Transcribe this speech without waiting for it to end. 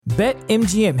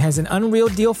BetMGM has an unreal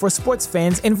deal for sports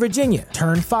fans in Virginia.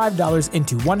 Turn $5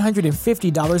 into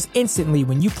 $150 instantly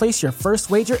when you place your first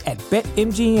wager at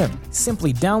BetMGM.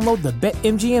 Simply download the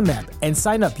BetMGM app and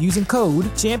sign up using code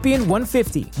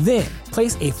Champion150. Then,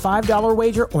 place a $5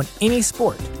 wager on any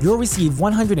sport. You'll receive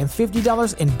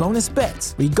 $150 in bonus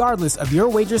bets, regardless of your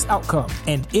wager's outcome.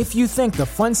 And if you think the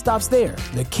fun stops there,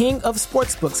 the King of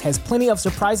Sportsbooks has plenty of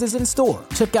surprises in store.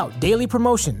 Check out daily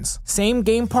promotions,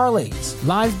 same-game parlays,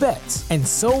 live bets, and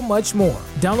so much more.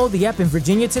 Download the app in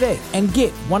Virginia today and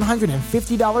get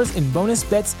 $150 in bonus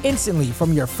bets instantly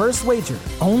from your first wager.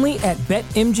 Only at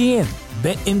BetMGM.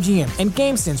 BetMGM and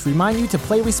GameSense remind you to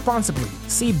play responsibly.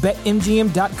 See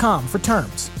BetMGM.com for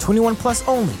terms. 21 plus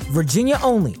only. Virginia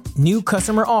only. New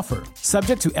customer offer.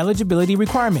 Subject to eligibility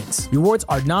requirements. Rewards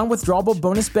are non-withdrawable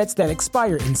bonus bets that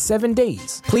expire in 7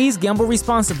 days. Please gamble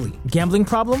responsibly. Gambling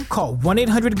problem? Call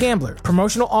 1-800-GAMBLER.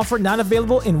 Promotional offer not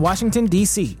available in Washington,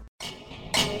 D.C.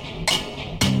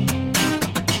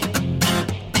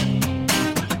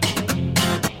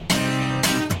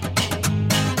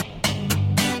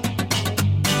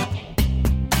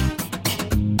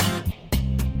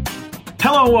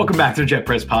 Hello and welcome back to the Jet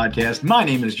Press Podcast. My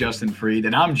name is Justin Freed,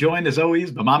 and I'm joined, as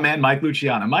always, by my man, Mike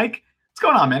Luciano. Mike, what's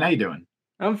going on, man? How you doing?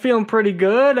 I'm feeling pretty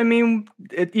good. I mean,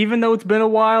 even though it's been a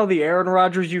while, the Aaron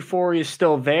Rodgers euphoria is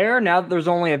still there. Now that there's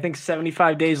only, I think,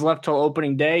 75 days left till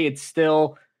opening day, I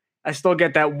still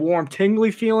get that warm,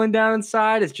 tingly feeling down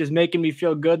inside. It's just making me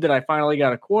feel good that I finally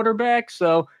got a quarterback.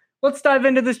 So let's dive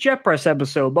into this Jet Press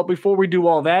episode. But before we do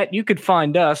all that, you could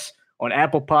find us on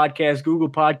Apple Podcasts, Google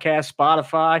Podcasts,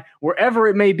 Spotify, wherever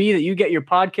it may be that you get your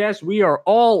podcasts. We are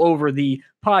all over the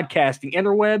podcasting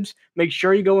interwebs. Make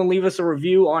sure you go and leave us a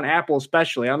review on Apple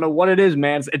especially. I don't know what it is,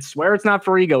 man. It's swear it's not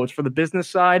for ego. It's for the business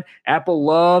side. Apple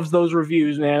loves those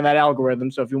reviews, man, that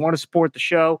algorithm. So if you want to support the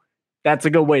show, that's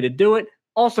a good way to do it.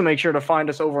 Also, make sure to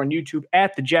find us over on YouTube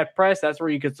at The Jet Press. That's where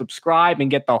you can subscribe and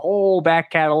get the whole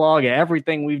back catalog of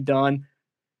everything we've done.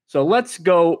 So let's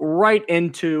go right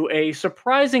into a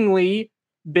surprisingly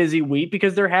busy week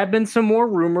because there have been some more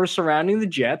rumors surrounding the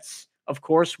Jets, of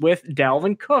course, with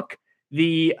Dalvin Cook,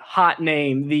 the hot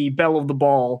name, the belle of the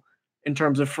ball in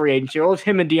terms of free agency. Well, it's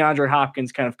him and DeAndre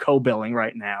Hopkins kind of co-billing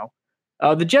right now.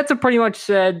 The Jets have pretty much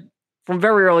said from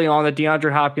very early on that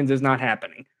DeAndre Hopkins is not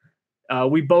happening.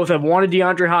 We both have wanted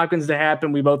DeAndre Hopkins to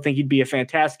happen. We both think he'd be a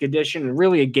fantastic addition and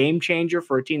really a game changer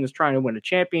for a team that's trying to win a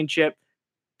championship.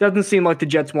 Doesn't seem like the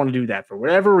Jets want to do that for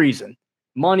whatever reason.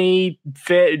 Money,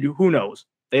 fit, who knows?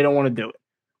 They don't want to do it.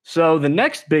 So the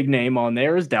next big name on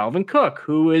there is Dalvin Cook,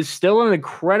 who is still an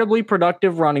incredibly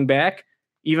productive running back,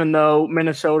 even though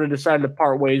Minnesota decided to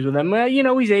part ways with him. Well,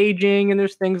 he's aging and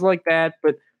there's things like that,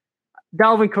 but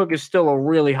Dalvin Cook is still a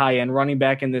really high-end running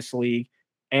back in this league.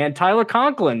 And Tyler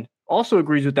Conklin also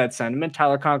agrees with that sentiment.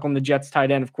 Tyler Conklin, the Jets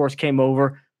tight end, of course, came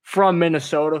over from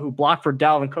Minnesota, who blocked for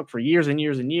Dalvin Cook for years and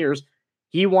years and years.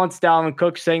 He wants Dalvin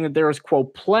Cook, saying that there is,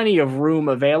 quote, plenty of room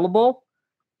available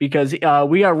because we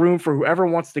got room for whoever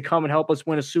wants to come and help us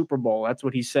win a Super Bowl. That's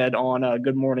what he said on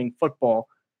Good Morning Football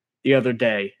the other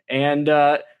day. And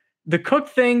the Cook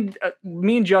thing,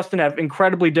 me and Justin have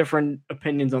incredibly different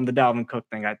opinions on the Dalvin Cook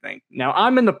thing, I think. Now,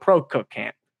 I'm in the pro-Cook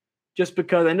camp just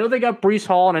because I know they got Breece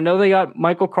Hall and I know they got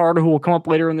Michael Carter, who will come up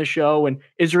later in the show, and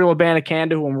Israel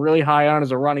Abanikanda, who I'm really high on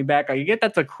as a running back. I get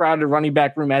that's a crowded running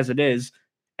back room as it is.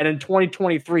 And in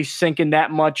 2023, sinking that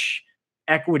much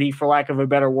equity, for lack of a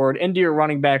better word, into your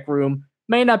running back room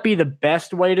may not be the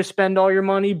best way to spend all your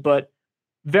money, but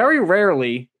very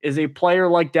rarely is a player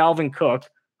like Dalvin Cook,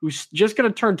 who's just going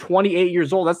to turn 28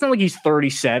 years old. That's not like he's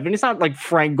 37. It's not like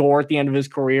Frank Gore at the end of his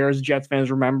career, as Jets fans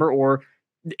remember, or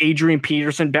Adrian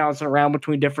Peterson bouncing around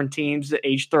between different teams at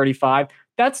age 35.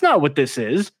 That's not what this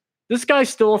is. This guy's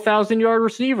still a 1,000-yard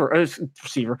receiver,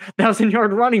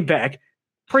 1,000-yard running back.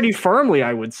 Pretty firmly,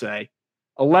 I would say.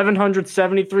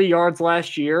 1,173 yards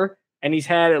last year, and he's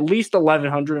had at least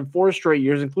 1,100 in 4 straight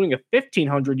years, including a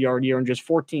 1,500-yard year in just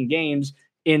 14 games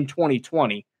in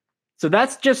 2020. So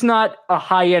that's just not a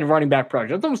high-end running back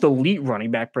production. That's almost elite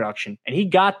running back production. And he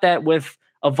got that with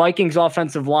a Vikings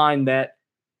offensive line that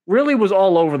really was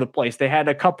all over the place. They had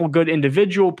a couple good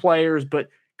individual players, but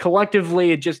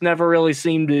collectively it just never really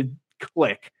seemed to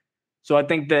click. So I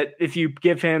think that if you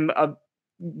get him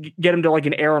to like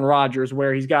an Aaron Rodgers,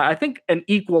 where he's got, I think, an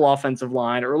equal offensive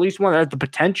line, or at least one that has the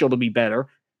potential to be better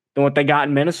than what they got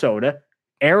in Minnesota.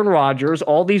 Aaron Rodgers,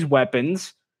 all these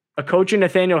weapons, a coach in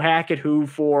Nathaniel Hackett, who,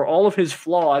 for all of his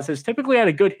flaws, has typically had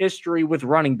a good history with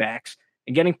running backs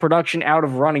and getting production out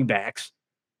of running backs.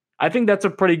 I think that's a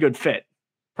pretty good fit,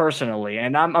 personally.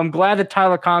 And I'm glad that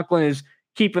Tyler Conklin is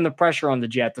keeping the pressure on the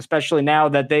Jets, especially now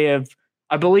that they have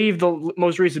I believe the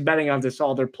most recent betting of this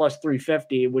all, they're plus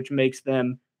 350, which makes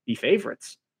them the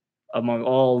favorites among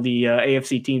all the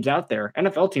AFC teams out there,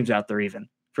 NFL teams out there even,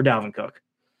 for Dalvin Cook.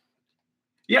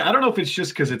 Yeah, I don't know if it's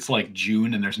just because it's like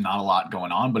June and there's not a lot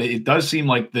going on, but it does seem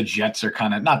like the Jets are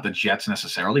kind of, not the Jets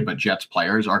necessarily, but Jets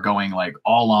players are going like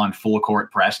all on full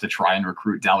court press to try and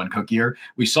recruit Dalvin Cook here.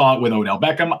 We saw it with Odell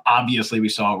Beckham. Obviously, we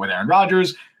saw it with Aaron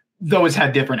Rodgers. Though it's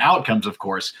had different outcomes, of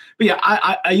course. But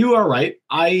yeah, you are right.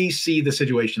 I see the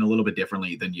situation a little bit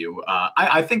differently than you.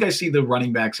 I think I see the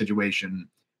running back situation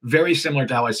very similar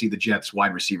to how I see the Jets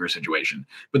wide receiver situation.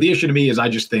 But the issue to me is I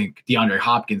just think DeAndre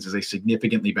Hopkins is a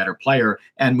significantly better player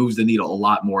and moves the needle a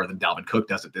lot more than Dalvin Cook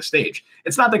does at this stage.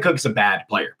 It's not that Cook's a bad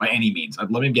player by any means. Let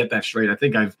me get that straight. I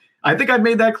think I've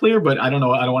made that clear, but I don't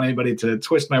know. I don't want anybody to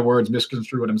twist my words,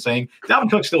 misconstrue what I'm saying. Dalvin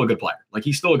Cook's still a good player. Like,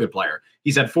 he's still a good player.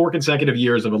 He's had 4 consecutive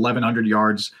years of 1,100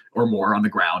 yards or more on the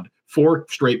ground, 4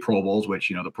 straight Pro Bowls, which,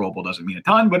 the Pro Bowl doesn't mean a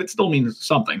ton, but it still means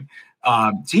something.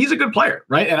 So he's a good player,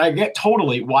 right? And I get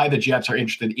totally why the Jets are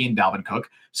interested in Dalvin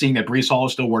Cook, seeing that Breece Hall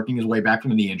is still working his way back from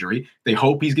the knee injury. They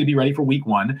hope he's going to be ready for week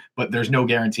 1, but there's no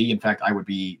guarantee. In fact, I would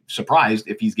be surprised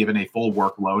if he's given a full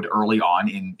workload early on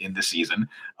in the season.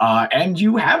 And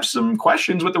you have some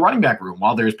questions with the running back room.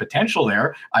 While there's potential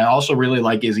there, I also really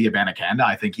like Izzy Abanikanda.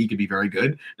 I think he could be very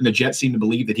good. And the Jets seem to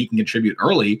believe that he can contribute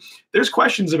early. There's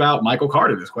questions about Michael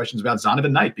Carter. There's questions about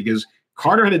Zonovan Knight, because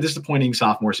Carter had a disappointing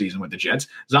sophomore season with the Jets.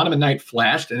 Zonovan Knight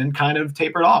flashed and then kind of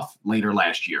tapered off later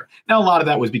last year. Now, a lot of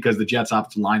that was because the Jets'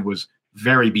 offensive line was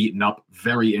very beaten up,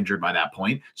 very injured by that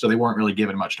point, so they weren't really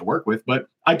given much to work with. But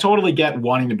I totally get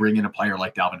wanting to bring in a player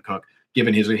like Dalvin Cook.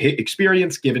 Given his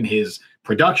experience, given his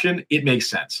production, it makes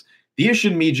sense. The issue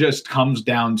to me just comes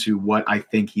down to what I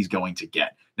think he's going to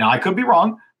get. Now, I could be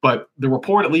wrong, but the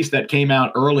report, at least that came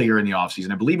out earlier in the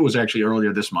offseason, I believe it was actually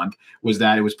earlier this month, was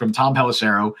that it was from Tom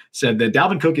Pelissero, said that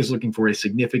Dalvin Cook is looking for a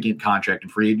significant contract in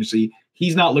free agency.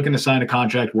 He's not looking to sign a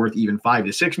contract worth even $5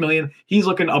 to $6 million. He's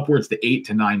looking upwards to $8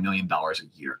 to $9 million a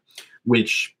year,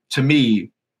 which to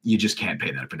me, you just can't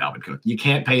pay that for Dalvin Cook. You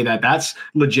can't pay that. That's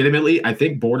legitimately, I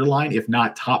think, borderline, if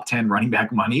not top 10 running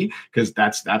back money, because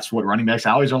that's what running back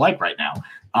salaries are like right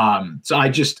now. So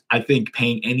I think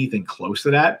paying anything close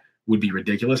to that would be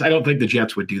ridiculous. I don't think the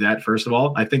Jets would do that, first of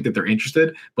all. I think that they're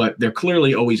interested, but they're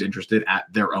clearly always interested at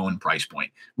their own price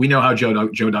point. We know how Joe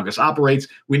Douglas operates.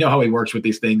 We know how he works with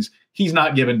these things. He's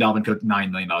not giving Dalvin Cook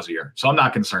 $9 million a year, so I'm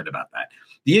not concerned about that.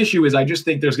 The issue is I just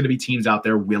think there's going to be teams out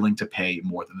there willing to pay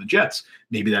more than the Jets.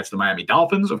 Maybe that's the Miami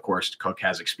Dolphins. Of course, Cook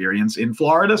has experience in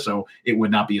Florida, so it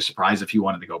would not be a surprise if he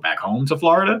wanted to go back home to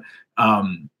Florida.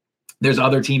 There's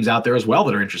other teams out there as well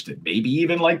that are interested, maybe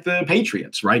even like the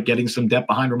Patriots, right? Getting some depth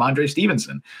behind Ramondre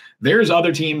Stevenson. There's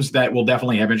other teams that will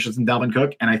definitely have interest in Dalvin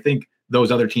Cook, and I think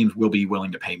those other teams will be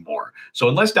willing to pay more. So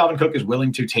unless Dalvin Cook is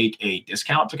willing to take a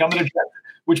discount to come to the Jets,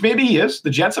 which maybe he is, the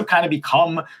Jets have kind of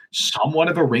become somewhat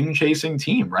of a ring-chasing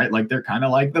team, right? Like they're kind of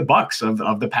like the Bucs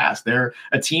of the past. They're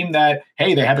a team that,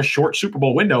 hey, they have a short Super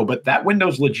Bowl window, but that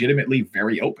window's legitimately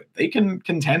very open. They can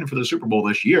contend for the Super Bowl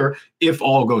this year if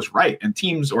all goes right. And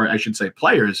teams, or I should say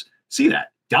players, see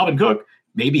that. Dalvin Cook,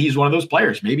 maybe he's one of those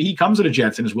players. Maybe he comes to the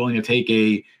Jets and is willing to take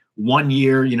a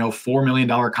 1-year, $4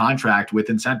 million contract with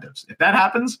incentives. If that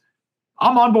happens,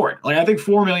 I'm on board. Like, I think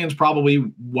 $4 million is probably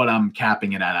what I'm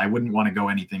capping it at. I wouldn't want to go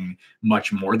anything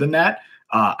much more than that.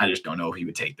 I just don't know if he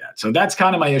would take that. So that's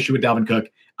kind of my issue with Dalvin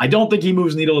Cook. I don't think he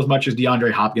moves the needle as much as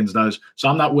DeAndre Hopkins does. So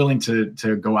I'm not willing to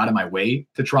go out of my way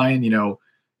to try and,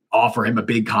 offer him a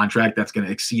big contract that's going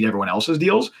to exceed everyone else's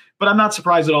deals. But I'm not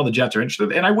surprised that all the Jets are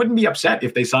interested. And I wouldn't be upset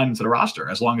if they signed him to the roster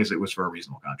as long as it was for a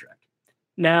reasonable contract.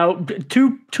 Now,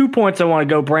 two points I want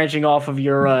to go branching off of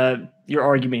your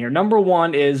argument here. Number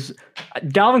one is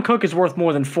Dalvin Cook is worth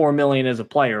more than $4 million as a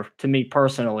player to me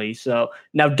personally. So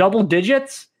now double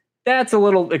digits, that's a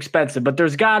little expensive, but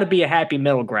there's got to be a happy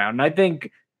middle ground. And I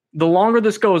think the longer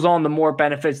this goes on, the more it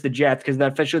benefits the Jets, because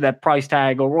officially that price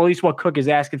tag, or at least what Cook is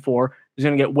asking for, is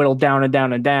going to get whittled down and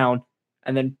down and down.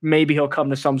 And then maybe he'll come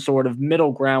to some sort of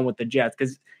middle ground with the Jets,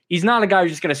 because he's not a guy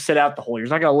who's just going to sit out the whole year.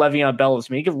 He's not going to Le'Veon Bell this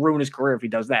year. He could ruin his career if he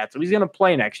does that. So he's going to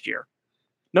play next year.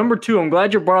 Number two, I'm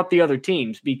glad you brought up the other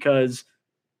teams, because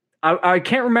I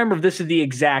can't remember if this is the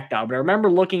exact out, but I remember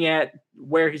looking at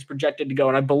where he's projected to go.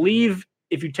 And I believe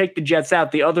if you take the Jets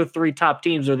out, the other 3 top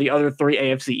teams are the other 3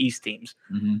 AFC East teams.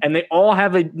 Mm-hmm. And they all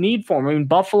have a need for him. I mean,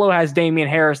 Buffalo has Damian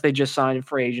Harris. They just signed in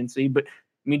free agency. But,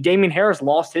 Damian Harris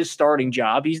lost his starting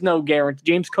job. He's no guarantee.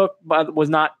 James Cook was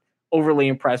not overly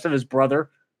impressive. His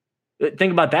brother.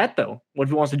 Think about that, though. What if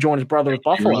he wants to join his brother with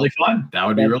Buffalo? Really fun. That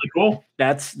would be really cool.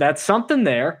 That's something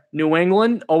there. New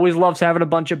England always loves having a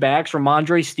bunch of backs.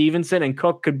 Ramondre Stevenson and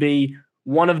Cook could be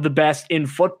one of the best in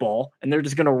football, and they're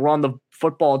just going to run the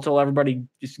football until everybody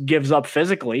just gives up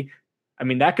physically. I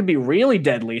mean, that could be really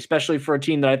deadly, especially for a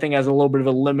team that I think has a little bit of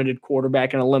a limited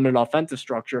quarterback and a limited offensive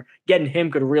structure. Getting him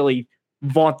could really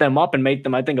vaunt them up and make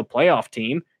them, I think, a playoff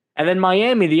team. And then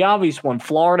Miami, the obvious one,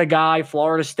 Florida guy,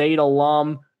 Florida State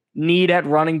alum, need at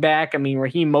running back. I mean,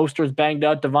 Raheem Mostert's banged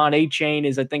up. Devon Achane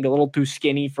is, I think, a little too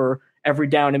skinny for every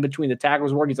down in between the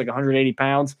tackles work. He's like 180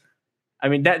 pounds. I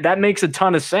mean, that makes a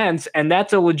ton of sense, and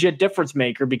that's a legit difference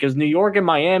maker because New York and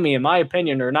Miami, in my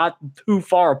opinion, are not too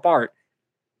far apart.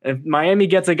 If Miami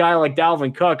gets a guy like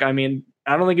Dalvin Cook, I mean,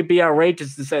 I don't think it'd be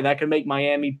outrageous to say that could make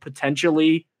Miami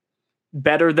potentially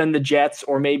better than the Jets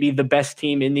or maybe the best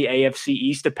team in the AFC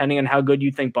East, depending on how good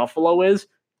you think Buffalo is.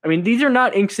 I mean, these are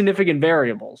not insignificant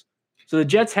variables. So the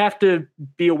Jets have to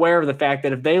be aware of the fact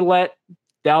that if they let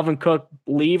Dalvin Cook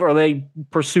leave or they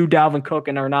pursue Dalvin Cook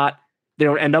and they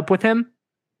don't end up with him,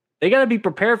 they got to be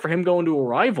prepared for him going to a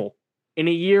rival in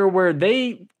a year where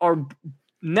they are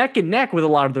neck and neck with a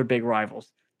lot of their big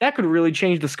rivals. That could really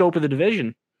change the scope of the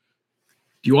division.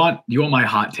 Do you want my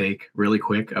hot take really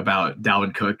quick about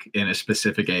Dalvin Cook in a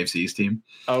specific AFC East team?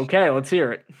 Okay, let's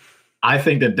hear it. I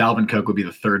think that Dalvin Cook would be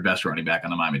the third best running back on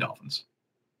the Miami Dolphins.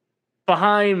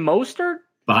 Behind Mostert?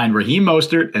 Behind Raheem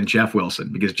Mostert and Jeff Wilson,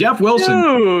 because Jeff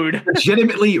Wilson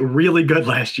legitimately really good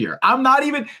last year. I'm not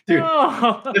even, dude,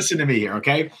 listen to me here,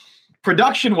 okay?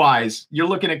 Production-wise, you're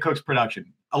looking at Cook's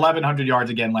production. 1,100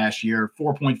 yards again last year,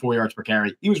 4.4 yards per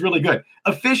carry. He was really good.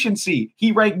 Efficiency,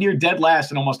 he ranked near dead last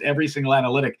in almost every single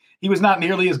analytic. He was not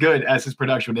nearly as good as his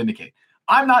production would indicate.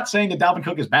 I'm not saying that Dalvin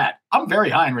Cook is bad. I'm very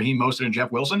high on Raheem Mostert and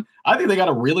Jeff Wilson. I think they got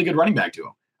a really good running back to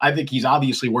him. I think he's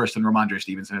obviously worse than Ramondre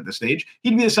Stevenson at this stage.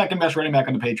 He'd be the second best running back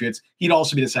on the Patriots. He'd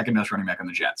also be the second best running back on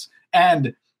the Jets.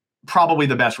 And probably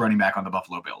the best running back on the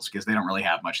Buffalo Bills because they don't really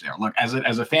have much there. Look, as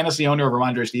a fantasy owner of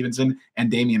Ramondre Stevenson and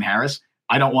Damian Harris,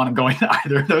 I don't want him going to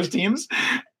either of those teams.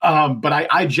 But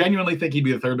I genuinely think he'd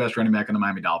be the third best running back on the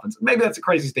Miami Dolphins. Maybe that's a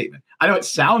crazy statement. I know it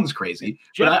sounds crazy.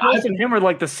 Jeff Wilson and him are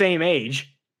like the same age.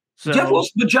 So.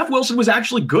 Jeff Wilson was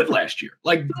actually good last year.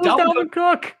 Like Dalvin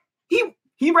Cook.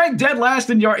 He ranked dead last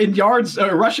in yards,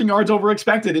 rushing yards over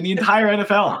expected in the entire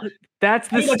NFL. That's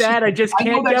the stat I just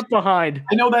can't get behind.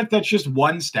 I know that's just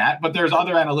one stat, but there's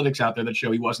other analytics out there that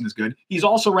show he wasn't as good. He's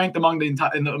also ranked among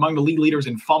the league leaders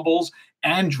in fumbles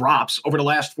and drops over the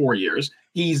last 4 years.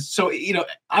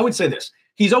 I would say this.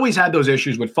 He's always had those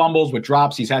issues with fumbles, with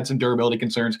drops. He's had some durability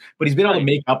concerns, but he's been able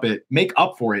to make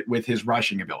up for it with his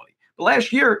rushing ability. But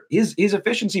last year, his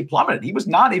efficiency plummeted. He was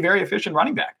not a very efficient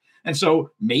running back. And so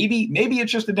maybe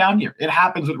it's just a down year. It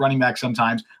happens with running backs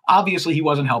sometimes. Obviously, he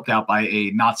wasn't helped out by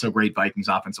a not-so-great Vikings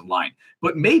offensive line.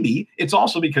 But maybe it's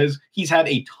also because he's had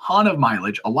a ton of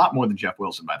mileage, a lot more than Jeff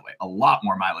Wilson, by the way, a lot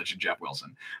more mileage than Jeff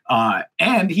Wilson.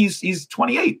 And he's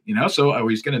 28, so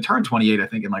he's going to turn 28, I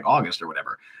think, in like August or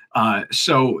whatever.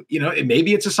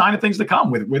 Maybe it's a sign of things to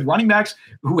come with running backs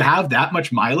who have that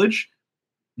much mileage.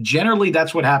 Generally,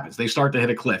 that's what happens. They start to hit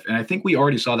a cliff. And I think we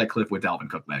already saw that cliff with Dalvin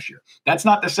Cook last year. That's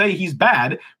not to say he's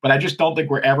bad, but I just don't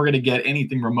think we're ever going to get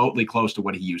anything remotely close to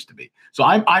what he used to be. So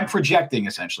I'm projecting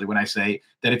essentially when I say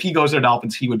that if he goes to the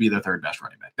Dolphins, he would be their third best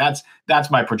running back.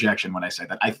 That's my projection when I say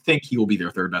that. I think he will be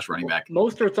their third best running back.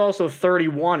 Mostert's also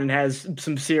 31 and has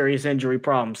some serious injury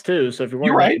problems too. So if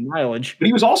you're right, mileage, but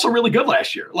he was also really good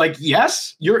last year. Like,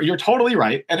 yes, you're totally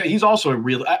right, and he's also a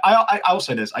real. I will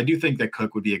say this: I do think that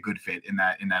Cook would be a good fit in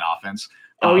that offense.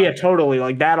 Oh yeah, totally.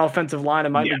 Like that offensive line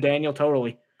of Mike McDaniel,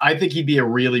 totally. I think he'd be a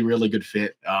really, really good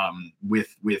fit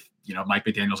with Mike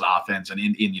McDaniel's offense and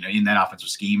in that offensive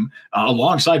scheme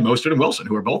alongside Mostert and Wilson,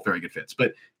 who are both very good fits.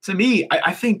 But to me,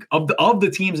 I think of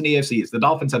the teams in the AFC, the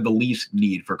Dolphins have the least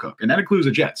need for Cook, and that includes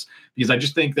the Jets because I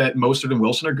just think that Mostert and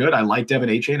Wilson are good. I like Devin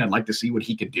Achane. I'd like to see what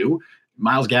he could do.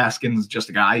 Myles Gaskin's just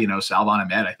a guy, Salvon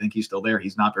Ahmed. I think he's still there.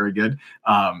 He's not very good.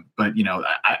 But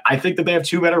I think that they have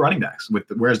two better running backs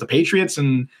whereas the Patriots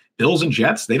and Bills and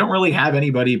Jets, they don't really have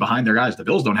anybody behind their guys. The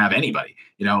Bills don't have anybody.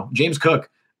 James Cook,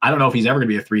 I don't know if he's ever going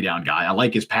to be a 3-down guy. I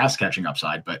like his pass catching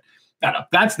upside, but I don't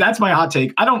know. That's my hot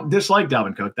take. I don't dislike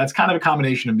Dalvin Cook. That's kind of a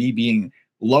combination of me being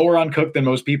lower on Cook than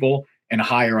most people and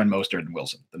higher on Mostert and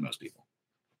Wilson than most people.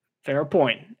 Fair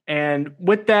point. And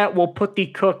with that, we'll put the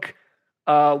Cook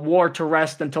war to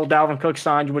rest until Dalvin Cook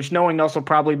signs, which knowing else will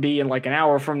probably be in like an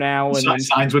hour from now. And then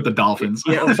signs with the Dolphins.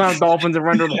 Yeah, we'll sign with the Dolphins and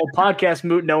render the whole podcast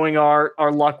moot, knowing our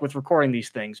luck with recording these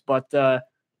things. But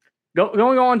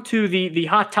going on to the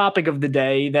hot topic of the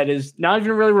day that is not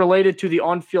even really related to the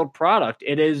on-field product.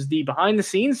 It is the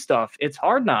behind-the-scenes stuff. It's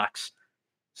Hard Knocks.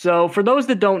 So for those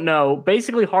that don't know,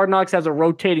 basically Hard Knocks has a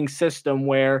rotating system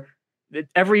where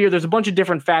every year there's a bunch of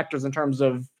different factors in terms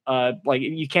of Like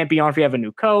you can't be on if you have a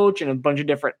new coach and a bunch of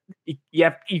different.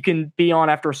 You can be on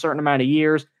after a certain amount of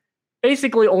years.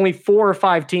 Basically, only 4 or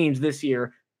 5 teams this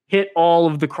year hit all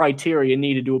of the criteria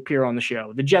needed to appear on the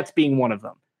show. The Jets being one of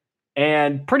them.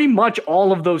 And pretty much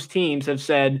all of those teams have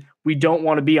said, we don't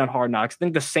want to be on Hard Knocks. I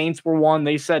think the Saints were one.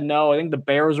 They said no. I think the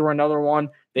Bears were another one.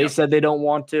 They said they don't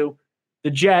want to.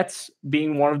 The Jets,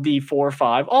 being one of the 4 or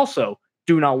 5, also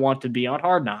do not want to be on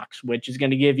Hard Knocks, which is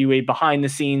going to give you a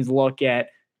behind-the-scenes look at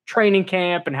training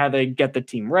camp and how they get the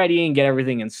team ready and get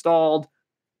everything installed.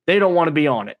 They don't want to be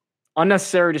on it.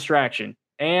 Unnecessary distraction.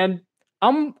 And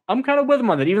I'm kind of with him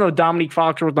on that. Even though Dominique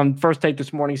Foxworth on First Take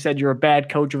this morning said you're a bad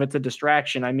coach if it's a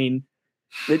distraction. I mean,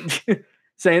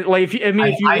 saying like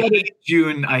I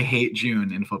hate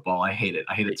June in football. I hate it.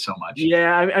 I hate it so much.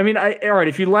 Yeah, I mean, all right.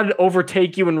 If you let it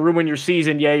overtake you and ruin your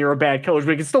season, yeah, you're a bad coach.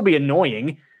 But it can still be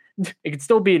annoying. It can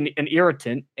still be an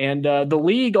irritant. And the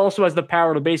league also has the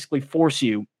power to basically force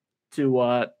you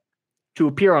to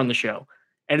appear on the show.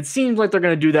 And it seems like they're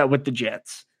going to do that with the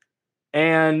Jets.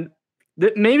 And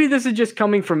maybe this is just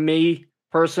coming from me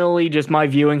personally, just my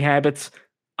viewing habits.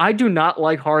 I do not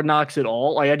like Hard Knocks at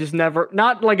all. Like I just never,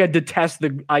 not like I detest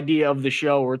the idea of the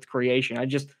show or its creation. I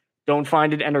just don't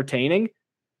find it entertaining.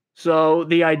 So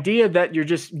the idea that you're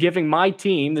just giving my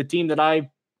team, the team that I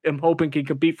am hoping can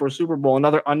compete for a Super Bowl,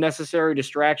 another unnecessary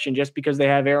distraction just because they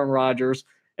have Aaron Rodgers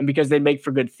and because they make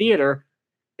for good theater,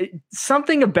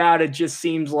 something about it just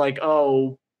seems like,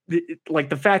 like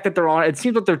the fact that they're on, it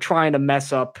seems like they're trying to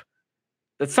mess up,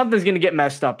 that something's going to get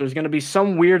messed up. There's going to be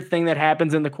some weird thing that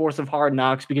happens in the course of Hard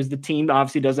Knocks because the team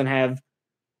obviously doesn't have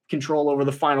control over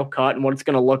the final cut and what it's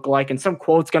going to look like. And some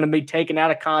quote's going to be taken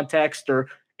out of context, or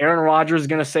Aaron Rodgers is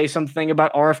going to say something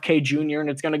about RFK Jr. and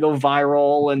it's going to go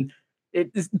viral. And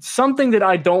it's something that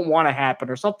I don't want to happen,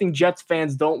 or something Jets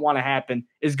fans don't want to happen,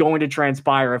 is going to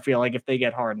transpire. I feel like if they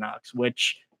get Hard Knocks,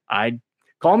 which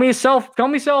call me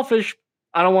selfish.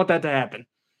 I don't want that to happen.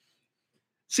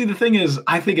 See, the thing is,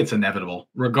 I think it's inevitable.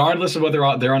 Regardless of whether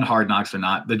they're on Hard Knocks or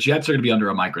not, the Jets are going to be under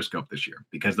a microscope this year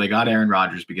because they got Aaron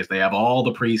Rodgers, because they have all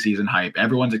the preseason hype.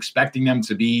 Everyone's expecting them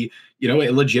to be,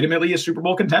 legitimately a Super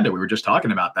Bowl contender. We were just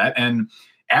talking about that. And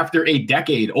after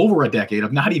over a decade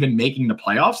of not even making the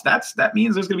playoffs, that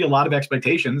means there's going to be a lot of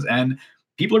expectations, and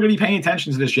people are going to be paying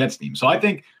attention to this Jets team. So I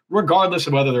think regardless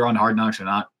of whether they're on Hard Knocks or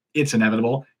not, it's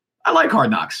inevitable. I like Hard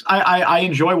Knocks. I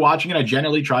enjoy watching it. I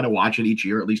generally try to watch it each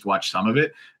year, at least watch some of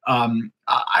it.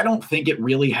 I don't think it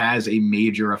really has a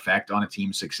major effect on a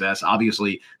team's success.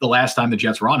 Obviously, the last time the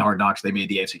Jets were on Hard Knocks, they made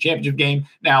the AFC Championship game.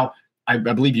 Now, I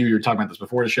believe you were talking about this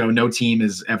before the show. No team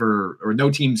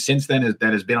since then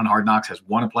that has been on Hard Knocks has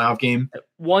won a playoff game.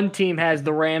 One team has,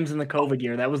 the Rams in the COVID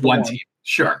year. That was the one team.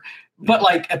 Sure.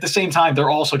 But at the same time, they're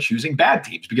also choosing bad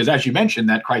teams because, as you mentioned,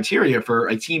 that criteria for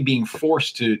a team being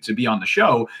forced to be on the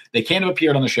show, they can't have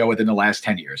appeared on the show within the last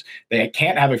 10 years. They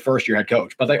can't have a first-year head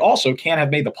coach, but they also can't have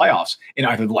made the playoffs in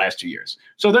either of the last 2 years.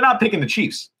 So they're not picking the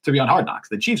Chiefs to be on Hard Knocks.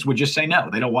 The Chiefs would just say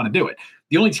no. They don't want to do it.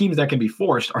 The only teams that can be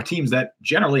forced are teams that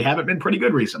generally haven't been pretty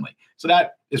good recently. So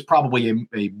that is probably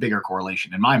a bigger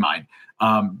correlation in my mind.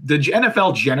 The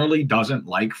NFL generally doesn't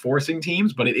like forcing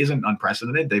teams, but it isn't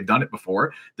unprecedented. They've done it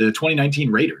before. The 2019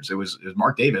 Raiders, it was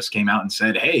Mark Davis came out and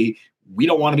said, hey, we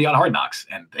don't want to be on Hard Knocks.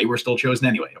 And they were still chosen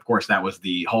anyway. Of course, that was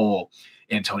the whole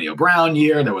Antonio Brown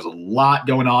year. There was a lot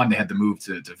going on. They had to move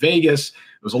to Vegas. There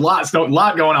was a lot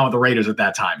going on with the Raiders at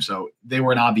that time. So they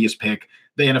were an obvious pick.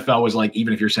 The NFL was like,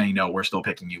 even if you're saying no, we're still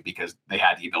picking you, because they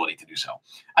had the ability to do so.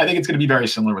 I think it's going to be very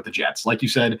similar with the Jets. Like you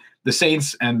said, the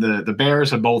Saints and the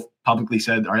Bears have both publicly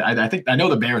said, or I know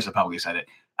the Bears have publicly said it.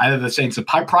 Either the Saints have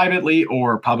privately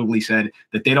or publicly said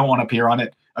that they don't want to appear on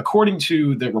it. According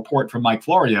to the report from Mike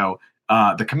Florio,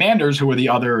 the Commanders, who are the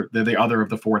other of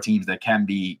the 4 teams that can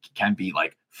be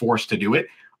like forced to do it,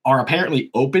 are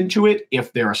apparently open to it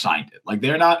if they're assigned it. Like,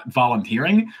 they're not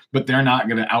volunteering, but they're not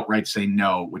going to outright say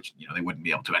no, which they wouldn't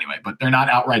be able to anyway, but they're not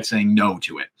outright saying no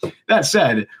to it. That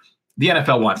said, the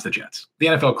NFL wants the Jets. The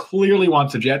NFL clearly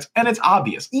wants the Jets, and it's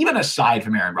obvious, even aside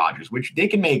from Aaron Rodgers, which they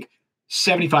can make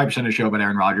 75% of the show about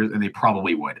Aaron Rodgers, and they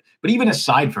probably would. But even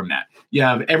aside from that, you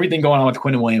have everything going on with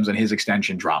Quinn Williams and his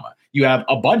extension drama. You have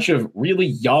a bunch of really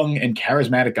young and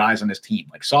charismatic guys on this team,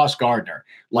 like Sauce Gardner,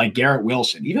 like Garrett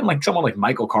Wilson, even like someone like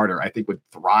Michael Carter, I think would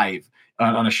thrive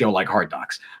on a show like Hard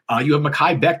Knocks. You have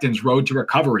Mekhi Becton's road to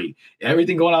recovery.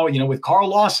 Everything going on, with Carl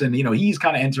Lawson, he's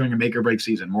kind of entering a make or break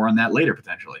season. More on that later,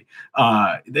 potentially.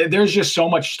 There's just so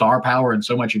much star power and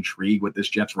so much intrigue with this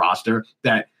Jets roster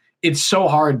that it's so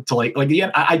hard to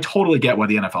I totally get why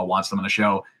the NFL wants them on the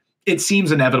show. It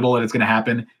seems inevitable that it's going to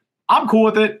happen. I'm cool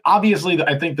with it. Obviously,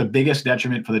 I think the biggest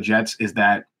detriment for the Jets is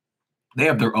that They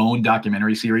have their own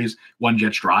documentary series, One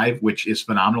Jets Drive, which is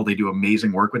phenomenal. They do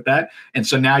amazing work with that. And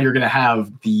so now you're going to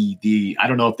have the I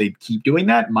don't know if they'd keep doing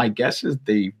that. My guess is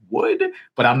they would,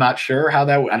 but I'm not sure how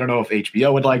that I don't know if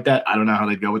HBO would like that. I don't know how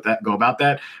they'd go about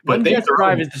that. But One Jets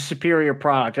Drive is the superior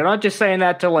product. I'm not just saying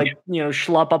that to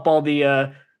schlep up all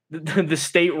the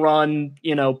state-run,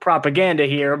 propaganda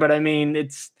here, but I mean,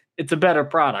 it's a better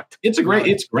product. It's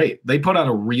great. They put out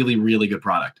a really, really good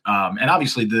product. And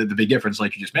obviously the big difference,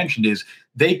 like you just mentioned, is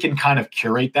they can kind of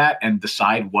curate that and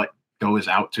decide what goes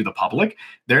out to the public.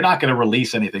 They're not going to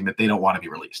release anything that they don't want to be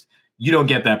released. You don't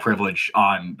get that privilege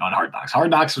on Hard Knocks.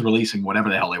 Hard Knocks is releasing whatever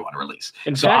the hell they want to release.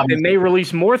 In fact, they may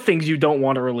release more things you don't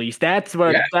want to release. That's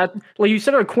what like you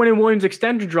said, a Quinn and Williams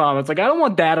extended drama. It's like, I don't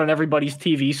want that on everybody's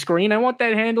TV screen. I want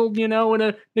that handled, in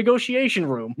a negotiation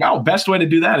room. Well, best way to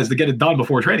do that is to get it done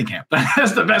before training camp.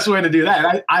 That's the best way to do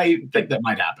that. I think that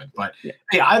might happen. But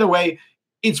hey, either way,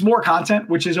 it's more content,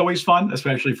 which is always fun,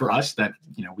 especially for us that,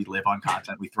 we live on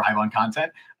content, we thrive on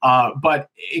content. But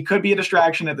it could be a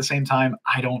distraction at the same time.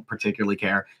 I don't particularly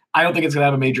care. I don't think it's going to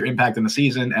have a major impact in the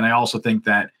season. And I also think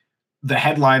that the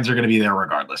headlines are going to be there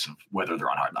regardless of whether they're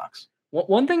on Hard Knocks.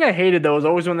 One thing I hated, though, is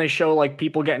always when they show like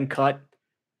people getting cut.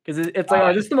 Because it's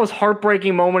like, this is the most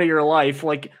heartbreaking moment of your life.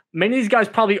 Like, many of these guys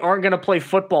probably aren't going to play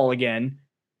football again.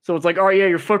 So it's like, oh yeah,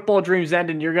 your football dreams end,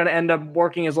 and you're going to end up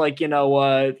working as like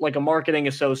a marketing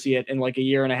associate in like a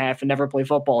year and a half and never play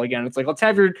football again. It's like, let's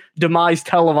have your demise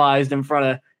televised in front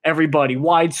of everybody,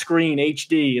 widescreen,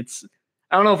 HD.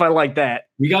 I don't know if I like that.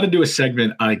 We got to do a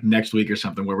segment like next week or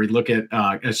something where we look at,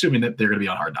 assuming that they're going to be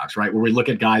on Hard Knocks, right? Where we look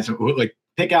at guys who like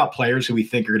pick out players who we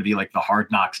think are going to be like the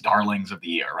Hard Knocks darlings of the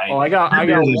year, right? Oh, I got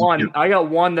one. I got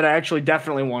one that I actually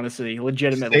definitely want to see,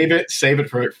 legitimately. Save it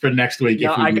for next week.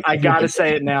 No, I got to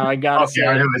say it now. I got to say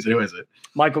it. Who is it?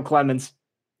 Michael Clemens.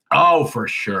 Oh, for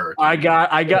sure. I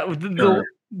got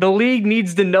the league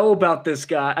needs to know about this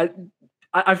guy.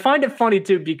 I find it funny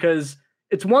too, because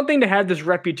it's one thing to have this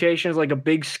reputation as like a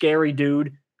big scary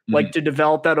dude, like to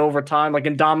develop that over time, like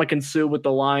Ndamukong Suh with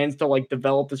the Lions, to like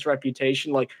develop this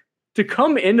reputation, like to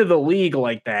come into the league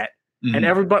like that. And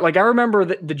everybody, like, I remember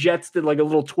the Jets did like a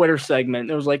little Twitter segment.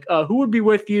 It was like, who would be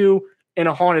with you in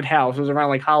a haunted house? It was around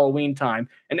like Halloween time,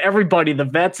 and everybody, the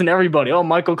vets and everybody,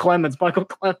 Michael Clemens.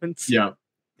 Yeah.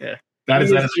 That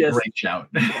is just a great shout.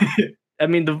 I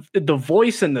mean, the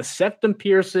voice and the septum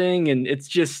piercing, and it's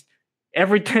just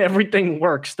everything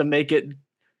works to make it.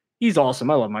 He's awesome.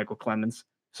 I love Michael Clemens.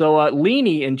 So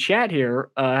Leany in chat here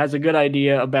has a good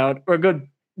idea about, or a good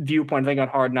viewpoint, I think, on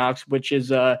Hard Knocks, which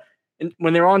is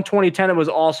when they were on 2010, it was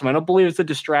awesome. I don't believe it's a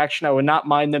distraction. I would not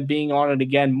mind them being on it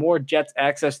again. More Jets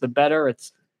access, the better.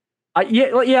 I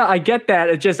get that.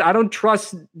 It's just, I don't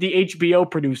trust the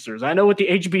HBO producers. I know what the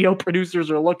HBO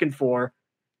producers are looking for,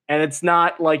 and it's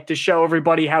not like to show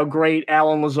everybody how great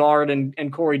Alan Lazard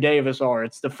and Corey Davis are.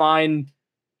 It's to find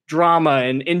drama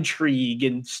and intrigue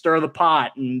and stir the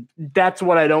pot, and that's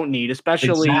what I don't need,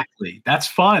 especially. Exactly. That's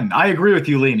fun. I agree with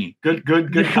you, Leany. Good.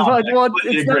 Well,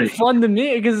 it's not fun to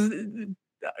me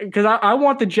because I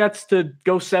want the Jets to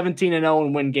go 17-0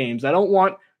 and win games. I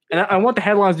want the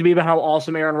headlines to be about how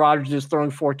awesome Aaron Rodgers is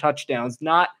throwing 4 touchdowns,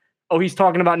 not he's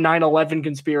talking about 9/11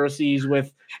 conspiracies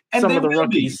with some of the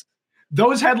rookies.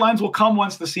 Those headlines will come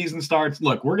once the season starts.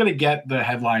 Look, we're gonna get the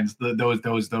headlines,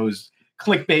 those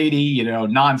clickbaity,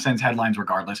 nonsense headlines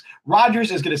regardless.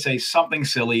 Rodgers is going to say something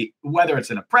silly, whether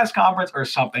it's in a press conference or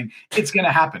something. It's going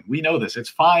to happen. We know this. It's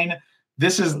fine.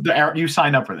 This is you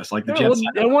signed up for this. Like the Jets.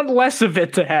 I want less of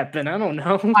it to happen. I don't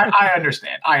know. I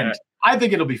understand. I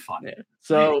think it'll be fun. Yeah.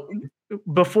 So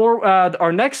before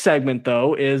our next segment,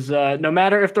 though, is no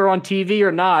matter if they're on TV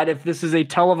or not, if this is a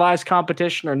televised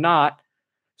competition or not,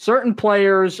 certain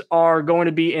players are going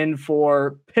to be in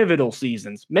for pivotal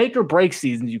seasons, make or break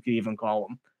seasons, you could even call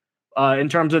them, in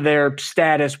terms of their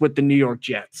status with the New York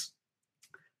Jets.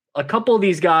 A couple of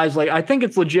these guys, like, I think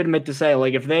it's legitimate to say,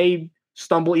 like, if they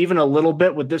stumble even a little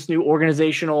bit with this new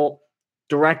organizational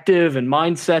directive and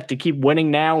mindset to keep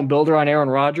winning now and build around Aaron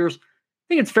Rodgers, I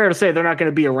think it's fair to say they're not going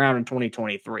to be around in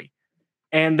 2023.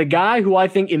 And the guy who I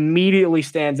think immediately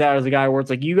stands out as a guy where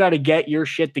it's like, you got to get your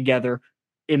shit together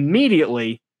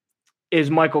immediately, is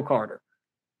Michael Carter.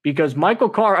 Because Michael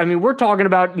Carter, I mean, we're talking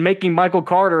about making Michael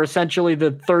Carter essentially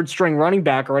the third string running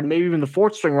back, or maybe even the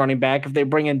fourth string running back if they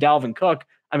bring in Dalvin Cook.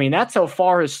 I mean, that's how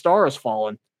far his star has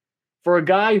fallen. For a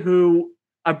guy who,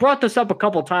 I brought this up a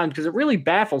couple times because it really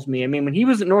baffles me. I mean, when he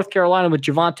was at North Carolina with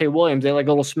Javonte Williams, they had like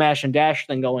a little smash and dash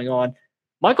thing going on.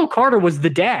 Michael Carter was the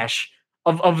dash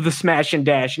of the smash and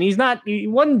dash. And he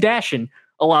wasn't dashing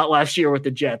a lot last year with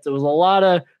the Jets. It was a lot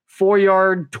of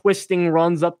 4-yard twisting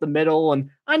runs up the middle. And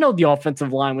I know the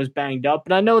offensive line was banged up,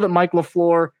 and I know that Mike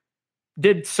LaFleur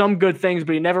did some good things,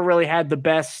 but he never really had the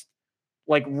best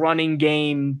running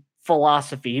game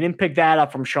philosophy. He didn't pick that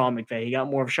up from Sean McVay. He got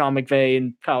more of Sean McVay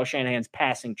and Kyle Shanahan's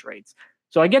passing traits.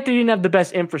 So I get that he didn't have the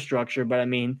best infrastructure, but I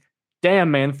mean,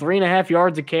 damn, man, 3.5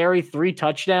 yards a carry, 3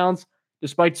 touchdowns,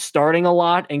 despite starting a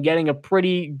lot and getting a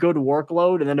pretty good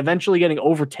workload, and then eventually getting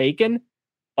overtaken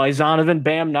by Zonovan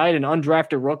Bam Knight, an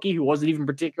undrafted rookie who wasn't even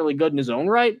particularly good in his own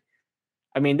right.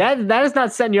 I mean, that is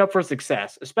not setting you up for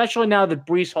success, especially now that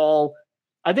Breece Hall,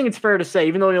 I think it's fair to say,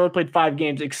 even though he only played 5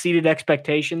 games, exceeded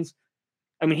expectations.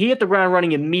 I mean, he hit the ground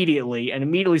running immediately and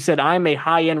immediately said, I'm a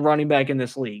high-end running back in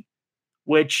this league,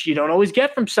 which you don't always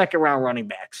get from second-round running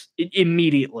backs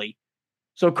immediately.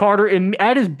 So Carter,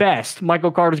 at his best,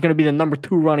 Michael Carter is going to be the number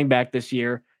 2 running back this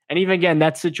year. And even again,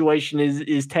 that situation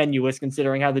is tenuous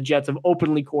considering how the Jets have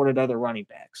openly courted other running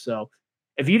backs. So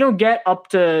if you don't get up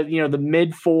to the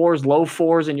mid 4s, low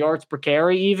 4s in yards per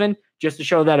carry, even just to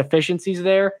show that efficiency's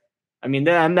there, I mean,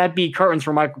 that'd be curtains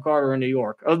for Michael Carter in New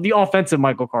York. The offensive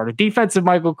Michael Carter, defensive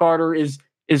Michael Carter is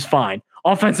fine.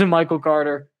 Offensive Michael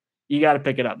Carter, you got to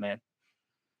pick it up, man.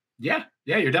 Yeah,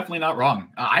 you're definitely not wrong.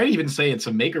 I even say it's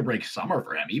a make or break summer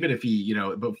for him, even if he,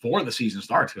 before the season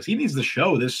starts, because he needs to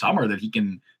show this summer that he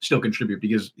can still contribute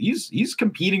because he's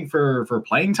competing for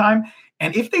playing time.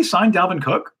 And if they sign Dalvin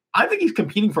Cook, I think he's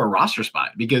competing for a roster spot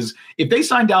because if they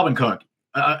sign Dalvin Cook,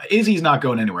 Izzy's not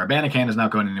going anywhere. Bannekan is not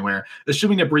going anywhere.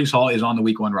 Assuming that Breece Hall is on the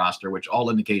week 1 roster, which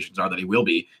all indications are that he will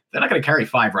be, they're not going to carry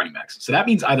 5 running backs. So that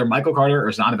means either Michael Carter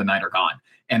or Zonovan Knight are gone.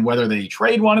 And whether they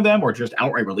trade one of them or just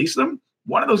outright release them,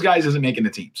 one of those guys isn't making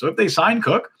the team. So if they sign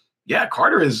Cook,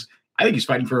 Carter is, I think he's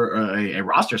fighting for a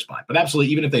roster spot. But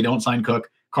absolutely, even if they don't sign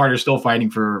Cook, Carter's still fighting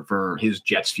for his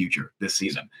Jets' future this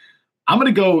season. I'm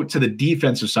going to go to the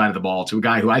defensive side of the ball to a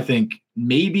guy who I think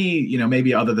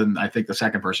maybe other than I think the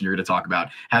second person you're going to talk about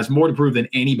has more to prove than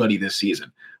anybody this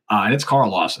season. And it's Carl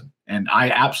Lawson. And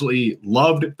I absolutely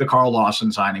loved the Carl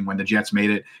Lawson signing when the Jets made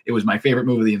it. It was my favorite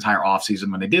move of the entire offseason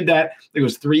when they did that. It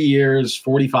was 3 years,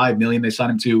 $45 million they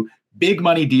signed him to. Big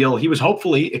money deal. He was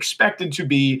hopefully expected to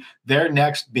be their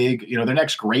next big, their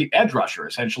next great edge rusher,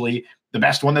 essentially the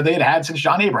best one that they had since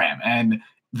John Abraham. And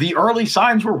the early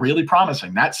signs were really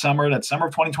promising. That summer of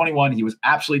 2021, he was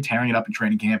absolutely tearing it up in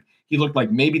training camp. He looked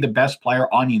like maybe the best player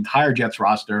on the entire Jets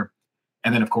roster.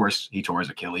 And then, of course, he tore his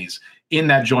Achilles in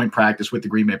that joint practice with the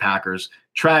Green Bay Packers.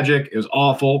 Tragic. It was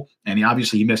awful. And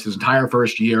he missed his entire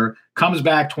first year. Comes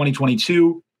back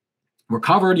 2022.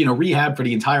 Recovered, rehab for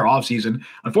the entire offseason.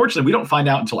 Unfortunately, we don't find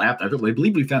out until after. I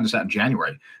believe we found this out in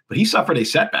January, but he suffered a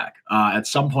setback at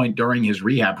some point during his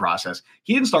rehab process.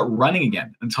 He didn't start running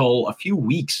again until a few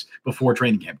weeks before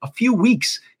training camp. A few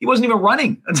weeks. He wasn't even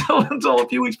running until a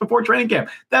few weeks before training camp.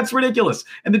 That's ridiculous.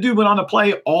 And the dude went on to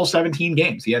play all 17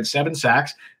 games. He had 7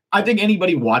 sacks. I think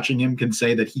anybody watching him can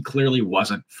say that he clearly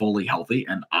wasn't fully healthy,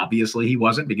 and obviously he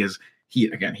wasn't because he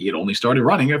had only started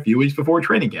running a few weeks before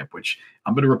training camp, which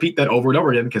I'm going to repeat that over and over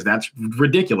again because that's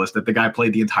ridiculous that the guy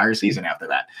played the entire season after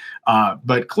that.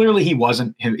 But clearly he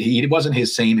wasn't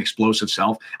his same explosive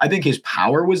self. I think his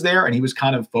power was there, and he was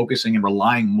kind of focusing and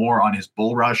relying more on his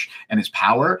bull rush and his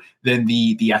power than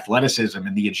the athleticism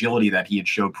and the agility that he had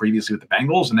showed previously with the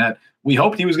Bengals, and that we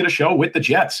hoped he was going to show with the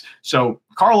Jets. So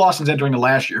Carl Lawson's entering the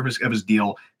last year of his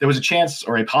deal. There was a chance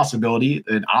or a possibility,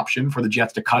 an option for the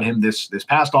Jets to cut him this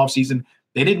past offseason.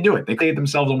 They didn't do it. They paid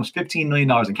themselves almost $15 million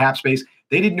in cap space.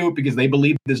 They didn't do it because they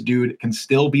believe this dude can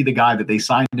still be the guy that they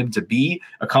signed him to be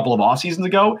a couple of off seasons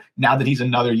ago, now that he's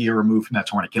another year removed from that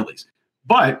torn Achilles.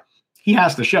 But he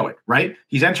has to show it, right?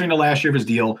 He's entering the last year of his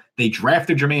deal. They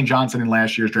drafted Jermaine Johnson in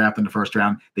last year's draft in the first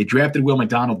round. They drafted Will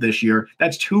McDonald this year.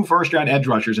 That's 2 first-round edge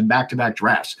rushers in back-to-back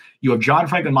drafts. You have John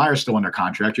Franklin Myers still under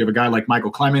contract. You have a guy like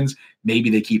Michael Clemens. Maybe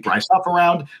they keep Bryce Huff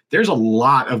around. There's a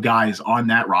lot of guys on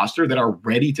that roster that are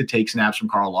ready to take snaps from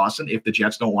Carl Lawson if the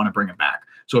Jets don't want to bring him back.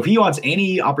 So if he wants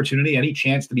any opportunity, any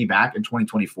chance to be back in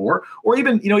 2024, or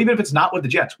even if it's not with the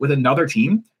Jets, with another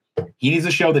team, he needs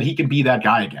to show that he can be that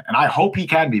guy again. And I hope he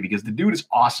can be, because the dude is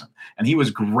awesome. And he was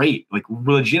great, like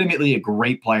legitimately a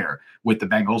great player with the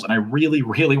Bengals. And I really,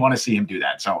 really want to see him do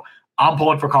that. So I'm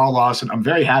pulling for Carl Lawson. I'm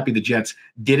very happy the Jets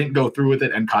didn't go through with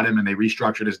it and cut him, and they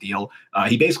restructured his deal.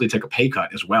 He basically took a pay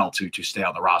cut as well to stay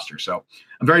on the roster. So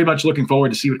I'm very much looking forward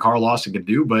to see what Carl Lawson can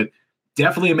do, but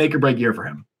definitely a make or break year for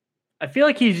him. I feel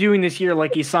like he's doing this year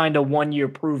like he signed a 1-year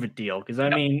prove-it deal. Because, I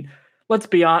mean, let's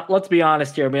be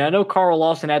honest here. I mean, I know Carl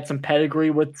Lawson had some pedigree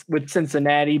with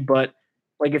Cincinnati, but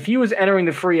like if he was entering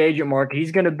the free agent market,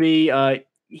 he's going to be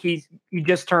he's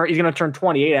going to turn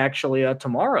 28 actually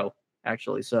tomorrow.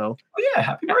 actually. So, oh yeah,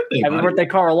 happy birthday, happy buddy. birthday,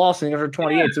 Carl Lawson, after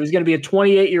 28. Yeah. So he's going to be a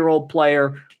 28-year-old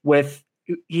player with.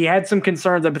 He had some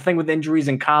concerns, I think, with injuries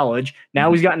in college.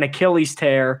 Now he's got an Achilles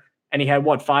tear, and he had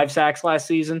 5 sacks last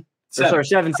season?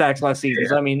 7 sacks last season. Yeah.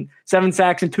 So I mean, 7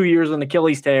 sacks in 2 years with an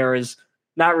Achilles tear is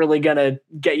not really going to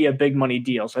get you a big money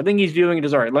deal. So I think he's viewing it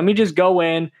as, all right, let me just go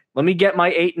in, let me get my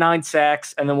 8-9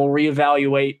 sacks, and then we'll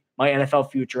reevaluate my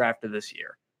NFL future after this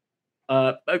year.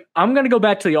 I'm going to go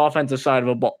back to the offensive side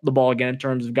of the ball again in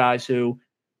terms of guys who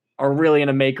are really in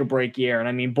a make or break year. And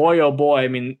I mean, boy, oh boy, I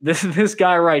mean, this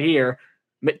guy right here,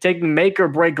 taking make or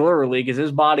break literally because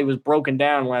his body was broken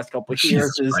down the last couple of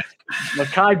years, is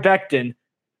Mekhi Becton,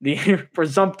 the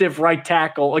presumptive right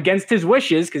tackle, against his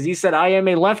wishes, because he said, I am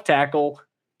a left tackle,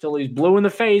 till he's blue in the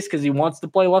face because he wants to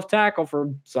play left tackle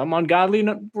for some ungodly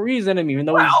reason. I mean, even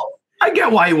though I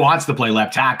get why he wants to play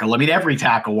left tackle. I mean, every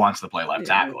tackle wants to play left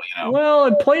tackle, you know? Well,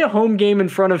 and play a home game in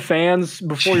front of fans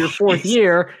before your 4th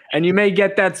year, and you may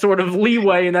get that sort of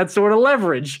leeway and that sort of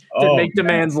leverage to make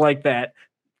demands like that.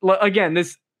 Again,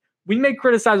 we may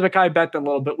criticize Mekhi Becton a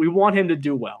little bit. We want him to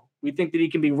do well. We think that he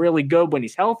can be really good when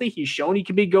he's healthy. He's shown he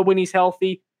can be good when he's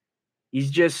healthy. He's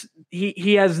just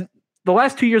he has the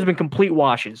last 2 years have been complete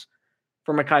washes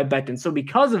for Mekhi Becton. So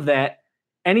because of that,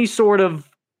 any sort of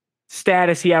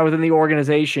status he had within the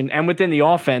organization and within the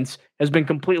offense has been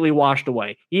completely washed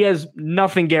away. He has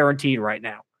nothing guaranteed right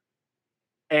now.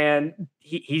 And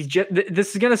he's just,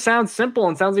 this is going to sound simple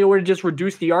and sounds like a way to just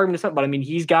reduce the argument, but I mean,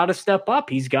 he's got to step up.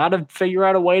 He's got to figure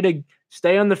out a way to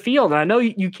stay on the field. And I know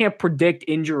you can't predict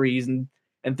injuries and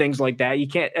things like that. You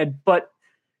can't, but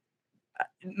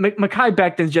Mekhi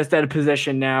Becton's just at a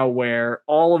position now where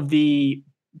all of the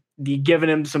giving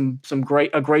him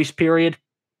a grace period,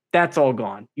 that's all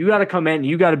gone. You got to come in.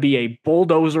 You got to be a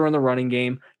bulldozer in the running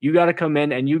game. You got to come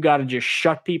in and you got to just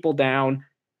shut people down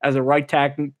as a right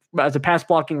tackle, as a pass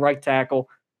blocking right tackle.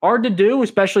 Hard to do,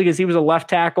 especially because he was a left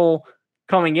tackle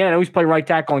coming in. I always played right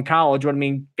tackle in college. But I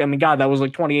mean, God, that was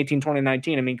like 2018,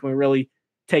 2019. I mean, can we really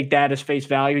take that as face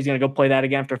value? He's going to go play that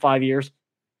again after 5 years.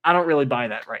 I don't really buy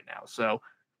that right now. So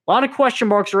a lot of question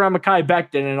marks around Mekhi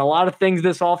Becton and a lot of things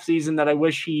this offseason that I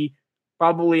wish he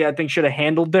probably, I think, should have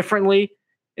handled differently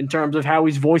in terms of how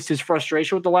he's voiced his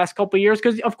frustration with the last couple of years.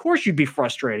 Because, of course, you'd be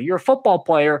frustrated. You're a football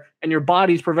player, and your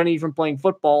body's preventing you from playing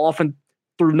football, often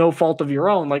through no fault of your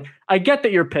own. Like, I get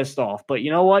that you're pissed off, but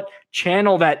you know what?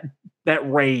 Channel that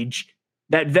rage,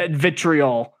 that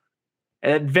vitriol,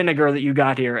 that vinegar that you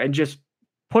got here, and just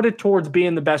put it towards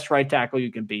being the best right tackle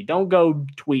you can be. Don't go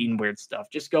tweeting weird stuff.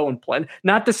 Just go and play.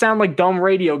 Not to sound like dumb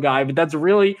radio guy, but that's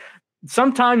really –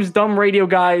 sometimes dumb radio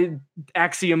guy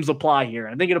axioms apply here.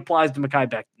 I think it applies to Mekhi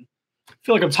Becton. I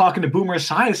feel like I'm talking to Boomer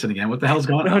Esiason again. What the hell's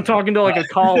going on? I'm talking to like a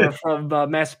caller from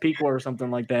Massapequa or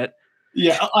something like that.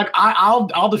 Yeah, like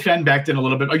I'll defend Becton a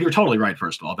little bit. Oh, you're totally right.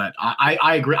 First of all, that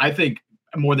I agree. I think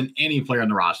more than any player on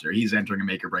the roster, he's entering a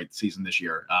make or break season this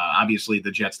year. Obviously,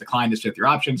 the Jets declined his 5th-year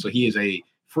option, so he is a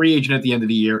free agent at the end of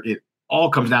the year. It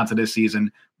all comes down to this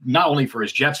season, not only for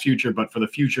his Jets future, but for the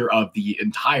future of the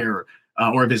entire.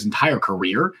 Or of his entire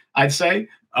career, I'd say.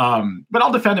 But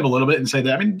I'll defend him a little bit and say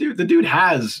that, I mean, the dude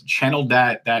has channeled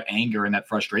that anger and that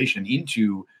frustration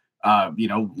into,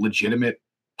 legitimate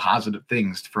positive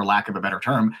things, for lack of a better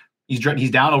term.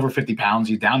 He's down over 50 pounds.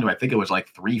 He's down to, I think it was like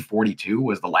 342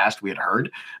 was the last we had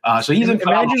heard. So he's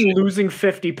imagine losing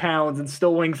 50 pounds and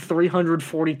still weighing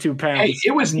 342 pounds. Hey,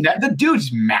 it was the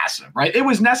dude's massive, right? It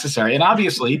was necessary. And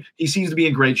obviously he seems to be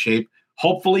in great shape.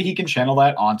 Hopefully he can channel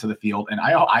that onto the field. And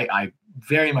I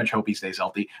very much hope he stays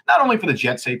healthy, not only for the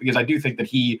Jets' sake, because I do think that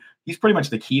he's pretty much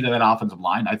the key to that offensive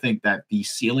line. I think that the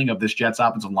ceiling of this Jets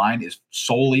offensive line is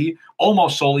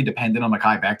almost solely dependent on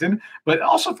Mekhi Becton, but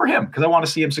also for him, because I want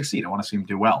to see him succeed. I want to see him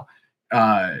do well.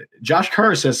 Josh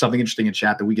Kerr says something interesting in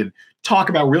chat that we could talk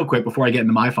about real quick before I get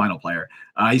into my final player.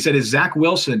 He said, is Zach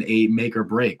Wilson a make or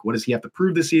break? What does he have to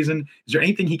prove this season? Is there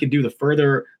anything he can do to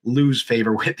further lose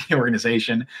favor with the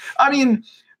organization? I mean,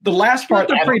 the last part,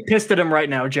 they're pretty pissed at him right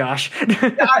now, Josh.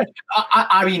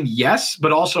 I mean, yes,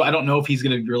 but also I don't know if he's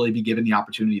going to really be given the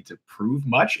opportunity to prove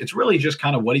much. It's really just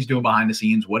kind of what he's doing behind the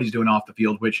scenes, what he's doing off the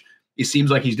field, which it seems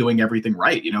like he's doing everything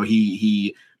right. You know,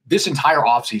 he this entire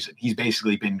offseason, he's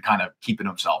basically been kind of keeping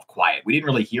himself quiet. We didn't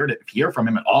really hear from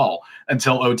him at all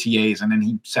until OTAs, and then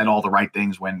he said all the right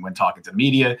things when talking to the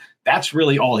media. That's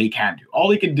really all he can do.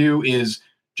 All he can do is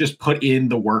just put in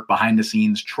the work behind the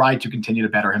scenes, try to continue to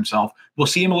better himself. We'll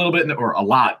see him a little bit or a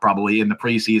lot probably in the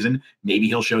preseason. Maybe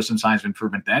he'll show some signs of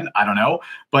improvement then. I don't know.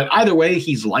 But either way,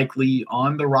 he's likely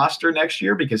on the roster next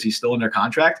year because he's still under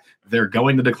contract. They're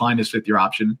going to decline his 5th-year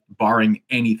option, barring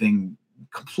anything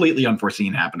completely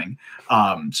unforeseen happening.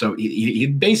 So he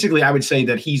basically, I would say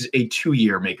that he's a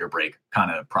 2-year make or break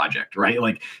kind of project, right?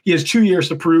 Like he has 2 years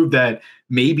to prove that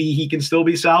maybe he can still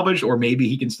be salvaged, or maybe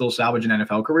he can still salvage an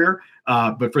NFL career.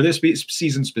 But for this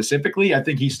season specifically, I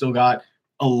think he's still got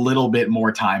a little bit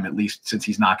more time, at least, since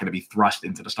he's not going to be thrust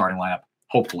into the starting lineup.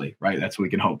 Hopefully, right? That's what we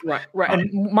can hope. Right.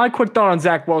 And my quick thought on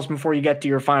Zach Wilson before you get to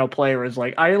your final player is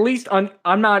like,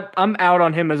 I'm out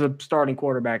on him as a starting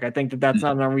quarterback. I think that's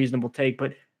not an unreasonable take,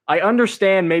 but I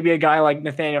understand maybe a guy like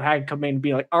Nathaniel Hackett come in and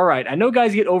be like, all right, I know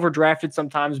guys get overdrafted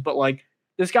sometimes, but like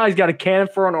this guy's got a cannon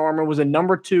for an arm and was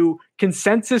a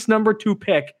consensus number 2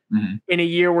 pick in a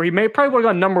year where he probably would have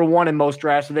gone number 1 in most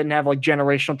drafts and didn't have like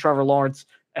generational Trevor Lawrence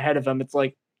ahead of him. It's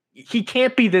like, he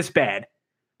can't be this bad.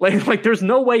 Like there's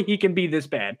no way he can be this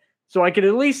bad. So I could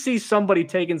at least see somebody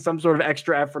taking some sort of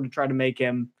extra effort to try to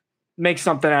make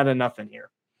something out of nothing here.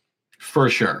 For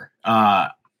sure.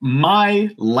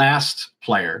 My last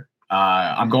player,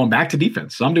 I'm going back to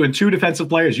defense. So I'm doing 2 defensive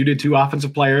players. You did 2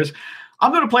 offensive players.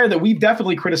 I'm doing a player that we've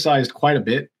definitely criticized quite a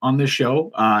bit on this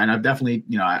show. And I've definitely,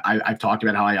 I've talked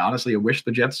about how I honestly wish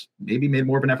the Jets maybe made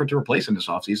more of an effort to replace him this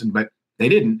offseason, but they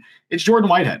didn't. It's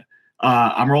Jordan Whitehead.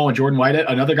 I'm rolling Jordan Whitehead,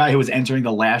 another guy who was entering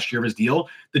the last year of his deal.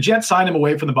 The Jets signed him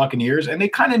away from the Buccaneers, and they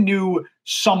kind of knew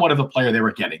somewhat of the player they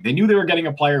were getting. They knew they were getting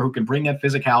a player who can bring that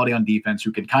physicality on defense,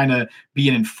 who can kind of be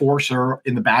an enforcer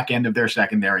in the back end of their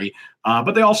secondary.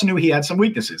 But they also knew he had some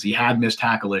weaknesses. He had missed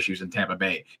tackle issues in Tampa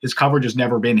Bay. His coverage has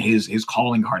never been his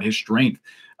calling card, his strength.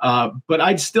 But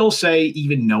I'd still say,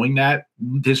 even knowing that,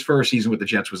 his first season with the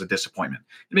Jets was a disappointment.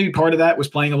 And maybe part of that was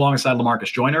playing alongside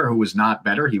LaMarcus Joyner, who was not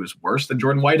better. He was worse than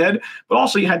Jordan Whitehead, but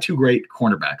also you had 2 great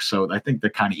cornerbacks. So I think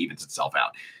that kind of evens itself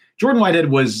out. Jordan Whitehead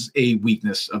was a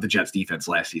weakness of the Jets defense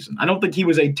last season. I don't think he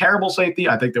was a terrible safety.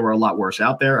 I think there were a lot worse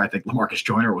out there. I think LaMarcus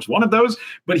Joyner was one of those,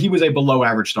 but he was a below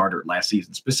average starter last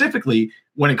season, specifically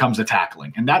when it comes to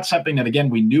tackling. And that's something that, again,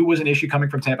 we knew was an issue coming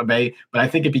from Tampa Bay, but I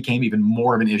think it became even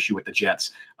more of an issue with the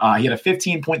Jets. He had a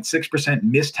 15.6%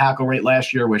 missed tackle rate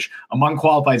last year, which among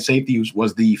qualified safeties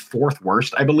was the 4th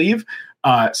worst, I believe.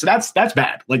 So that's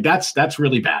bad. Like that's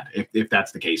really bad if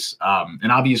that's the case.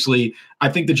 And obviously I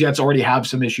think the Jets already have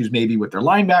some issues maybe with their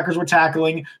linebackers were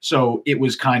tackling. So it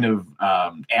was kind of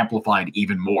amplified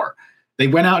even more. They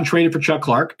went out and traded for Chuck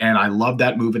Clark, and I loved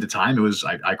that move at the time. It was,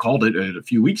 I called it a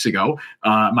few weeks ago,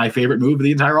 my favorite move of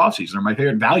the entire offseason, or my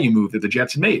favorite value move that the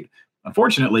Jets had made.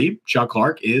 Unfortunately, Chuck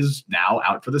Clark is now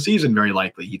out for the season, very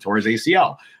likely. He tore his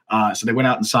ACL. So they went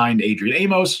out and signed Adrian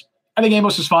Amos. I think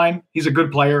Amos is fine. He's a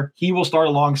good player. He will start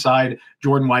alongside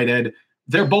Jordan Whitehead.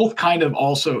 They're both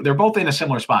they're both in a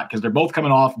similar spot because they're both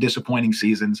coming off disappointing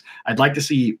seasons. I'd like to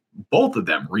see both of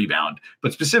them rebound,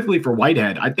 but specifically for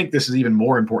Whitehead, I think this is even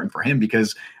more important for him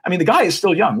because, I mean, the guy is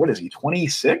still young. What is he,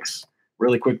 26?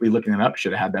 Really quickly looking it up.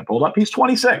 Should have had that pulled up. He's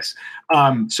 26.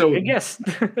 So yes,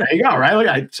 there you go. Right. Like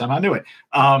I somehow knew it.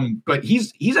 But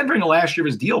he's entering the last year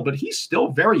of his deal, but he's still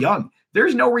very young.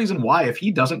 There's no reason why, if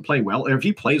he doesn't play well, or if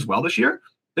he plays well this year,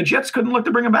 the Jets couldn't look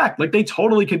to bring him back. Like they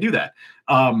totally could do that.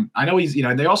 I know he's,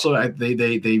 and they also, they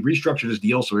restructured his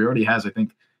deal. So he already has, I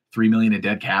think, $3 million in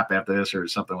dead cap after this or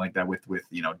something like that with,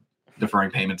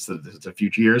 deferring payments to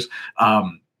future years.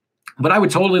 But I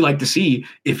would totally like to see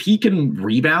if he can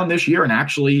rebound this year and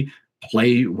actually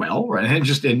play well, right?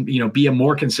 And be a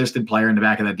more consistent player in the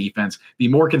back of that defense, be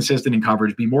more consistent in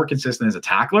coverage, be more consistent as a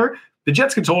tackler. The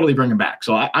Jets can totally bring him back.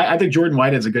 So I think Jordan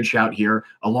Whitehead's a good shout here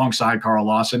alongside Carl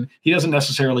Lawson. He doesn't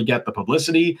necessarily get the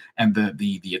publicity and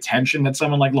the attention that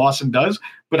someone like Lawson does,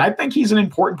 but I think he's an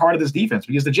important part of this defense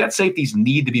because the Jets safeties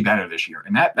need to be better this year.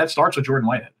 And that starts with Jordan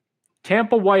Whitehead.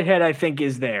 Tampa Whitehead, I think,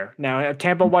 is there. Now,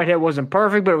 Tampa Whitehead wasn't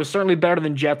perfect, but it was certainly better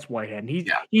than Jets Whitehead.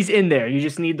 He's in there. You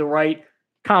just need the right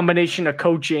combination of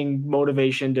coaching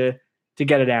motivation to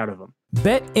get it out of him.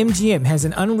 BetMGM has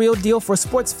an unreal deal for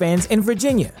sports fans in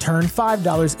Virginia. Turn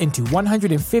 $5 into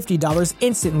 $150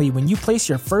 instantly when you place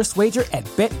your first wager at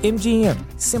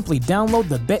BetMGM. Simply download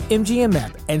the BetMGM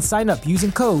app and sign up using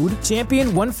code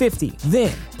Champion150.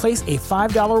 Then, place a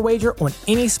 $5 wager on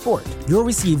any sport. You'll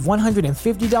receive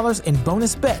 $150 in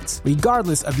bonus bets,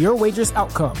 regardless of your wager's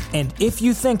outcome. And if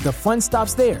you think the fun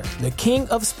stops there, the king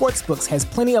of sportsbooks has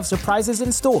plenty of surprises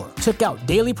in store. Check out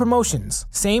daily promotions,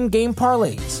 same-game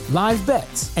parlays, live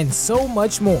bets, and so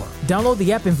much more. Download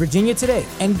the app in Virginia today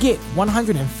and get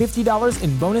 $150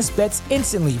 in bonus bets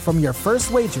instantly from your first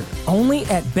wager. Only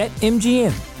at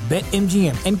BetMGM.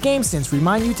 BetMGM and GameSense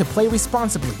remind you to play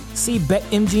responsibly. See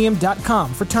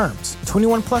BetMGM.com for terms.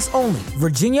 21 plus only.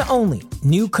 Virginia only.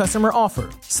 New customer offer.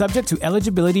 Subject to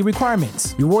eligibility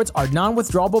requirements. Rewards are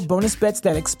non-withdrawable bonus bets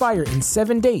that expire in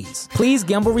 7 days. Please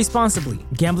gamble responsibly.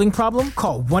 Gambling problem?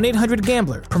 Call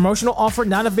 1-800-GAMBLER. Promotional offer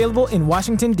not available in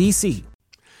Washington, D.C.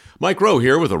 Mike Rowe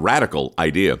here with a radical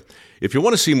idea. If you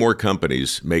want to see more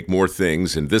companies make more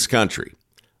things in this country,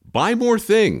 buy more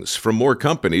things from more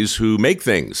companies who make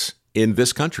things in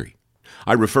this country.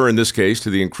 I refer in this case to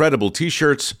the incredible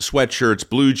t-shirts, sweatshirts,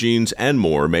 blue jeans, and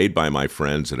more made by my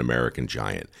friends at American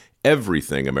Giant.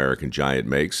 Everything American Giant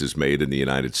makes is made in the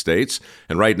United States.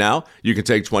 And right now, you can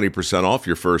take 20% off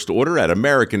your first order at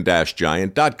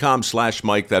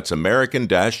american-giant.com/Mike. That's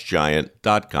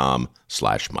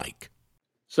american-giant.com/Mike.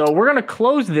 So we're going to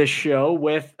close this show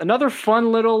with another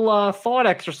fun little thought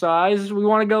exercise. We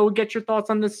want to go get your thoughts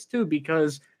on this too,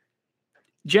 because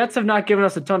Jets have not given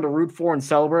us a ton to root for and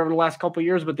celebrate over the last couple of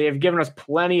years, but they have given us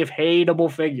plenty of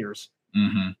hateable figures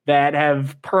that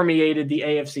have permeated the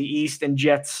AFC East and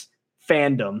Jets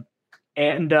fandom.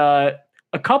 And a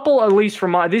couple, at least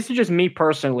from this is just me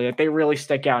personally, that they really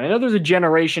stick out. I know there's a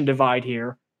generation divide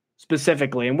here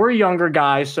specifically, and we're younger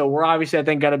guys, so we're obviously, I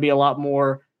think, got to be a lot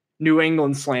more New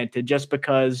England slanted, just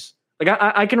because like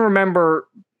I can remember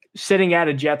sitting at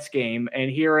a Jets game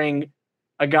and hearing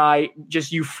a guy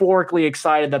just euphorically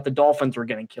excited that the Dolphins were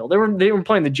getting killed. They were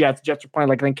playing the Jets. The Jets were playing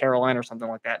like I think Carolina or something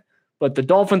like that. But the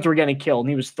Dolphins were getting killed and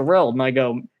he was thrilled. And I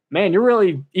go, man, you're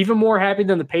really even more happy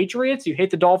than the Patriots? You hate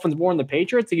the Dolphins more than the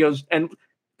Patriots? He goes, and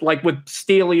like with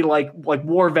steely, like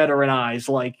war veteran eyes,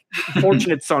 like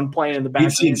fortunate son playing in the back.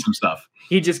 He's seen some stuff.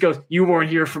 He just goes, you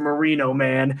weren't here for Marino,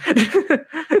 man.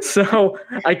 So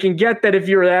I can get that if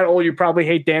you're that old, you probably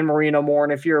hate Dan Marino more.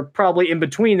 And if you're probably in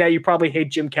between that, you probably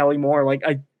hate Jim Kelly more. Like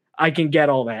I can get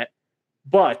all that.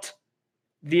 But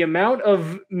the amount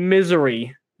of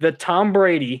misery that Tom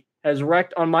Brady has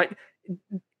wrecked on my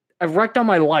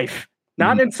life,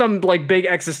 not in some like big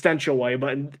existential way,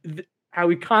 but how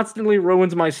he constantly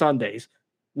ruins my Sundays.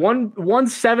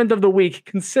 1/7 of the week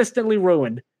consistently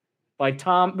ruined by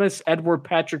Thomas Edward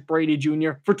Patrick Brady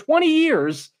Jr. for 20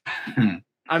 years.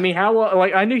 I mean,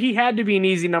 I knew he had to be an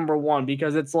easy number one,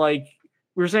 because it's like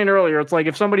we were saying earlier, it's like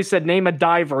if somebody said name a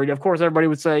diver, of course everybody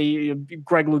would say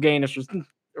Greg Louganis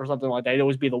or something like that. It'd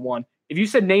always be the one. If you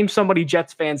said name somebody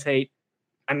Jets fans hate,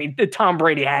 I mean, Tom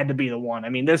Brady had to be the one. I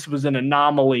mean, this was an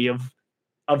anomaly of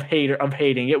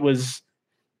hating. It was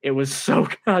so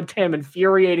goddamn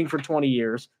infuriating for 20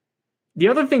 years. The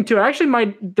other thing too,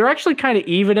 they're actually kind of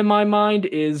even in my mind,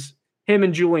 is him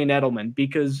and Julian Edelman,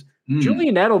 because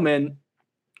Julian Edelman,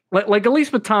 like at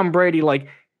least with Tom Brady, like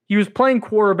he was playing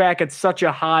quarterback at such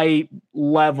a high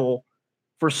level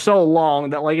for so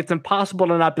long that like it's impossible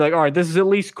to not be like, all right, this is at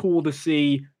least cool to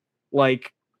see,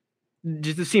 like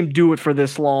just to see him do it for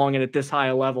this long and at this high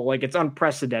a level. Like it's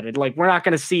unprecedented. Like we're not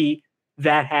going to see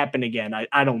that happen again.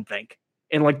 I don't think.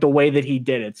 In like the way that he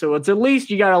did it. So it's at least,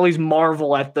 you got to at least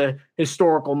marvel at the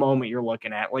historical moment you're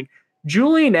looking at. Like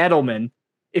Julian Edelman,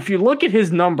 if you look at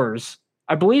his numbers,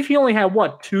 I believe he only had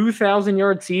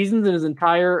 2,000-yard seasons in his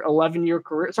entire 11-year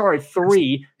career. Sorry,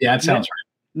 3. Yeah, that sounds right.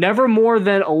 Never more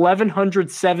than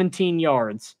 1,117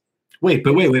 yards. But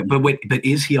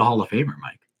is he a Hall of Famer,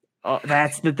 Mike?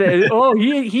 That's the thing. Oh,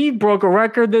 he broke a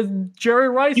record that Jerry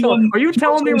Rice. Are you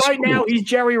telling me right now he's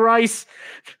Jerry Rice?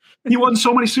 He won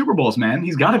so many Super Bowls, man.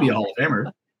 He's got to be a Hall of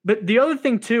Famer. But the other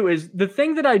thing too is the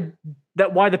thing that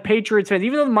why the Patriots fans,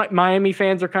 even though Miami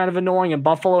fans are kind of annoying and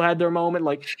Buffalo had their moment,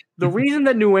 like the reason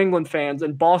that New England fans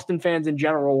and Boston fans in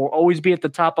general will always be at the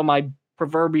top of my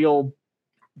proverbial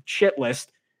shit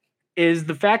list is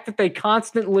the fact that they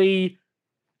constantly,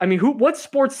 I mean, what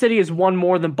sports city has won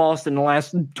more than Boston in the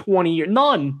last 20 years?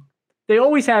 None. They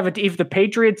always have it. If the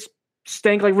Patriots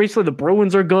stink, like recently the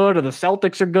Bruins are good or the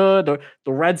Celtics are good or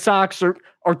the Red Sox are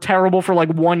terrible for like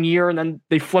 1 year and then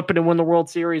they flip it and win the World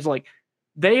Series. Like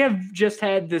they have just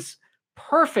had this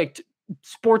perfect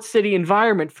sports city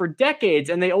environment for decades,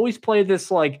 and they always play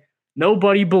this like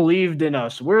nobody believed in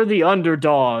us, we're the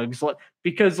underdogs,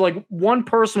 because like one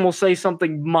person will say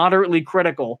something moderately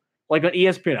critical like on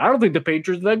ESPN, I don't think the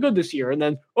Patriots are that good this year, and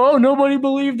then nobody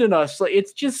believed in us. Like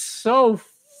it's just so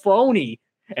phony.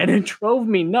 And it drove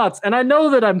me nuts. And I know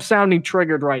that I'm sounding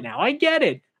triggered right now. I get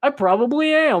it. I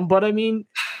probably am. But I mean,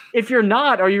 if you're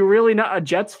not, are you really not a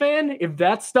Jets fan? If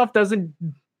that stuff doesn't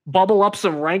bubble up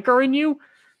some rancor in you?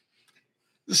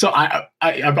 So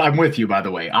I'm with you, by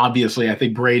the way. Obviously, I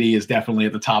think Brady is definitely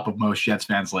at the top of most Jets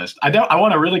fans' list. I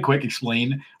want to really quick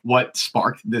explain what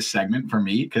sparked this segment for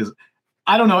me, because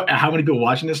I don't know how many people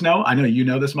watching this know. I know you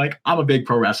know this, Mike. I'm a big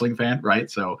pro wrestling fan, right?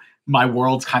 So my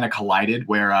worlds kind of collided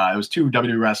where it was two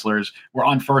WWE wrestlers were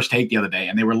on First Take the other day,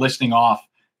 and they were listing off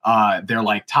their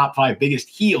like top 5 biggest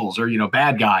heels or,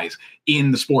 bad guys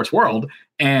in the sports world.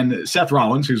 And Seth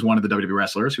Rollins, who's one of the WWE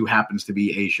wrestlers who happens to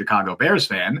be a Chicago Bears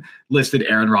fan, listed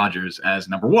Aaron Rodgers as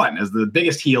number 1, as the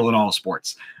biggest heel in all of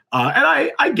sports.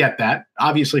 And I get that.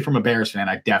 Obviously, from a Bears fan,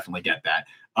 I definitely get that.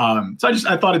 So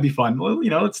I thought it'd be fun. Well,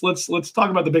 let's talk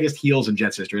about the biggest heels in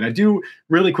Jets history. And I do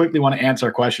really quickly want to answer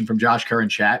a question from Josh Kerr in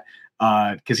chat.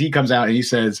 Because he comes out and he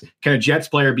says, can a Jets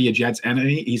player be a Jets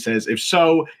enemy? He says, if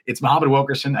so, it's Muhammad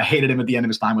Wilkerson. I hated him at the end of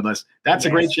his time with us. That's a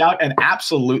great shout. And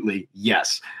absolutely,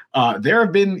 yes. There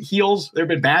have been heels. There have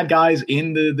been bad guys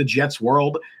in the Jets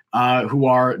world who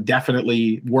are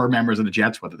definitely were members of the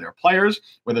Jets, whether they're players,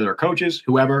 whether they're coaches,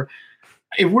 whoever.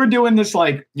 If we're doing this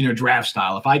draft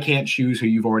style, if I can't choose who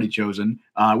you've already chosen,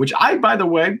 which by the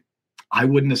way, I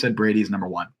wouldn't have said Brady is number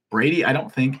 1. Brady, I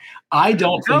don't think.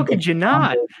 How could you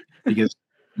not? Because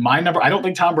I don't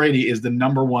think Tom Brady is the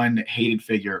number 1 hated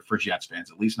figure for Jets fans,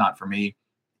 at least not for me.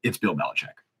 It's Bill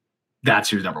Belichick.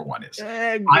 That's who number 1 is.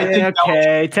 I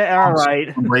think all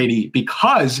right. Brady,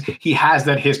 because he has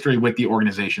that history with the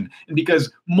organization, and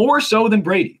because more so than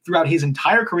Brady, throughout his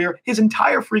entire career, his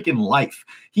entire freaking life,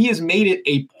 he has made it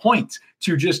a point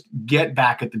to just get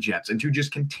back at the Jets and to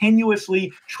just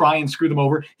continuously try and screw them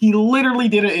over. He literally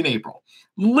did it in April.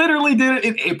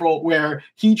 Where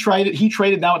he traded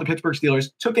down with the Pittsburgh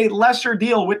Steelers, took a lesser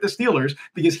deal with the Steelers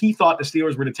because he thought the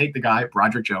Steelers were to take the guy,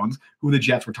 Broderick Jones, who the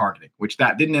Jets were targeting, which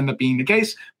that didn't end up being the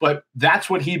case, but that's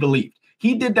what he believed.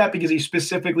 He did that because he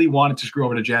specifically wanted to screw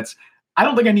over the Jets. I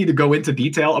don't think I need to go into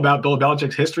detail about Bill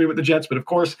Belichick's history with the Jets, but of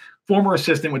course, former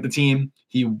assistant with the team,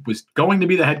 he was going to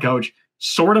be the head coach,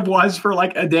 sort of was for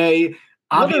like a day.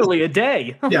 Literally a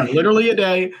day. Yeah, literally a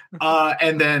day.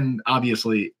 And then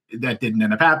obviously that didn't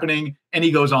end up happening. And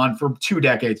he goes on for 2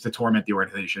 decades to torment the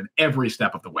organization every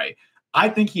step of the way. I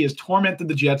think he has tormented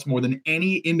the Jets more than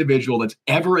any individual that's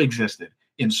ever existed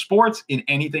in sports, in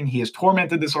anything. He has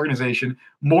tormented this organization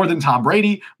more than Tom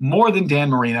Brady, more than Dan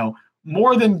Marino,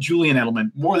 more than Julian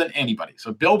Edelman, more than anybody.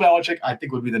 So Bill Belichick, I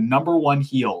think, would be the number 1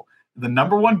 heel, the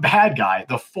number 1 bad guy,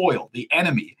 the foil, the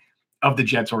enemy of the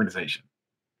Jets organization.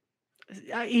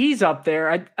 He's up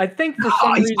there. I think for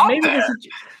some reason,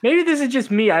 maybe this is just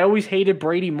me. I always hated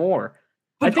Brady more.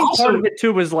 But I think also, part of it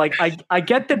too was like I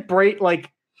get that Brady,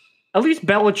 like at least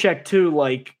Belichick too,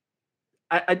 like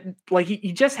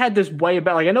he just had this way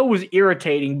about, like, I know it was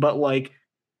irritating, but like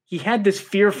he had this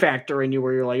fear factor in you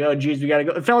where you're like, oh geez, we gotta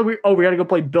go. It felt like we gotta go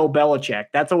play Bill Belichick.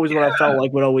 That's always what I felt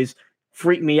like would always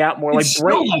freak me out more. It's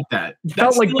like Brady, like that. It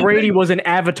felt like Brady was an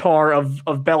avatar of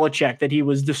Belichick that he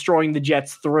was destroying the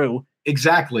Jets through.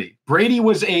 Exactly. Brady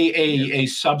was a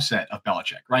subset of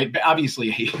Belichick, right? Obviously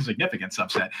a significant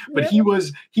subset, but he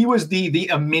was the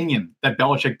minion that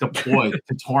Belichick deployed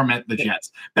to torment the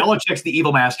Jets. Belichick's the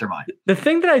evil mastermind. The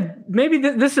thing that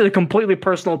this is a completely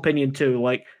personal opinion too.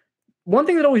 Like, one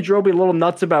thing that always drove me a little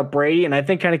nuts about Brady, and I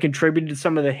think kind of contributed to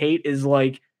some of the hate, is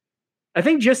like, I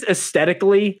think just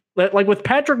aesthetically, like with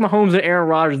Patrick Mahomes and Aaron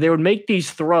Rodgers, they would make these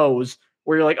throws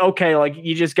where you're like, okay, like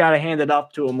you just got to hand it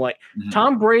up to him. Like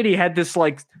Tom Brady had this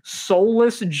like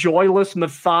soulless, joyless,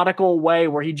 methodical way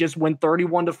where he just went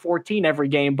 31-14 every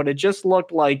game, but it just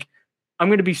looked like, I'm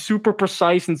going to be super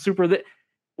precise and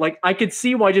like I could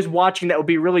see why just watching that would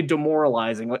be really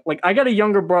demoralizing. Like I got a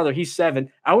younger brother, he's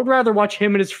 7. I would rather watch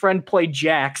him and his friend play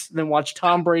jacks than watch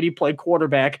Tom Brady play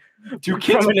quarterback. Do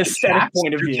kids from an aesthetic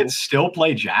point of view? Kids still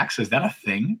play jacks? Is that a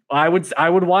thing? I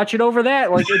would watch it over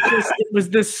that. Like it was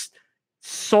this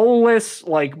soulless,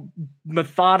 like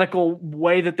methodical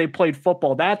way that they played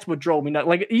football. That's what drove me nuts.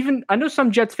 Like, even I know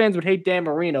some Jets fans would hate Dan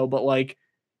Marino, but like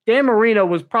Dan Marino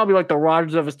was probably like the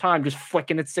Rodgers of his time, just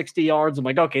flicking it 60 yards. I'm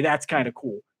like, okay, that's kind of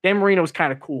cool. Dan Marino was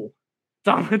kind of cool.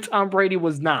 Tom Brady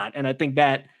was not. And I think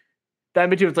that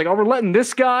material, it's like, oh, we're letting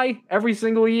this guy every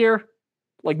single year.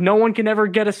 Like, no one can ever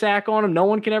get a sack on him. No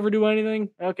one can ever do anything.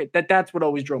 Okay, that's what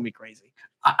always drove me crazy.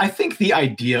 I think the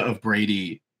idea of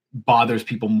Brady bothers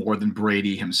people more than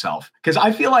Brady himself, because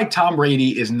I feel like Tom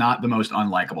Brady is not the most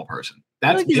unlikable person.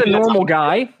 He's a normal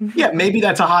guy. Yeah, maybe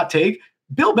that's a hot take.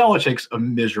 Bill Belichick's a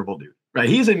miserable dude, right?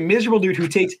 He's a miserable dude who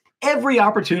takes every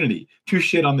opportunity to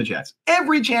shit on the Jets.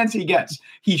 Every chance he gets,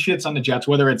 he shits on the Jets,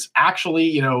 whether it's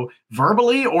actually,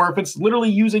 verbally, or if it's literally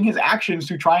using his actions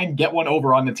to try and get one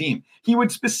over on the team. He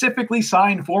would specifically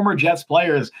sign former Jets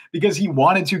players because he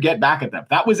wanted to get back at them.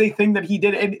 That was a thing that he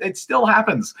did, and it still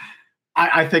happens.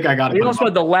 I think I got it. He also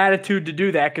had the latitude to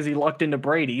do that because he lucked into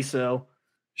Brady, so.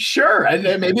 Sure, and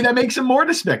then maybe that makes him more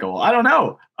despicable. I don't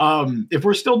know. If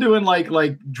we're still doing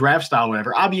like draft style,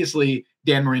 whatever. Obviously,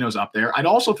 Dan Marino's up there. I'd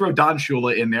also throw Don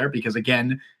Shula in there because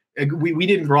again, we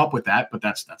didn't grow up with that, but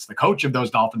that's the coach of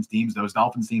those Dolphins teams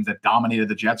that dominated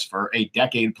the Jets for a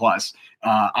decade plus.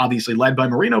 Obviously led by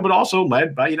Marino, but also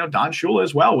led by Don Shula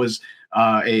as well was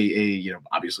a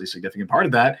obviously significant part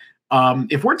of that.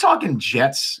 If we're talking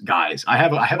Jets guys, I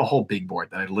have a whole big board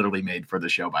that I literally made for the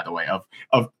show, by the way,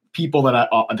 of people that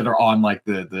are on like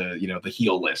the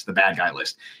heel list, the bad guy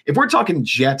list. If we're talking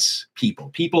Jets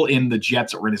people in the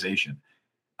Jets organization,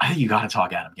 I think you got to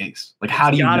talk Adam Gase. Like, how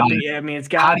do you not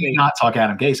talk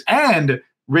Adam Gase and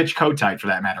Rich Kotite for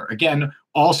that matter? Again,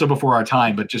 also before our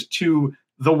time, but just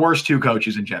the worst two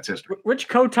coaches in Jets history. Rich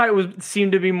Kotite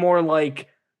seemed to be more like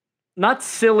not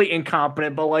silly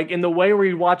incompetent, but like in the way where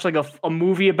you watch like a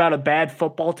movie about a bad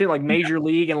football team, like Major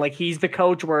League, and like he's the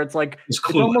coach, where it's like it's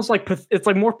almost like it's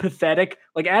like more pathetic.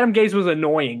 Like Adam Gase was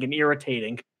annoying and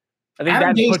irritating. I think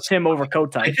that puts him over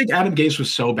Kotite. I think Adam Gase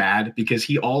was so bad because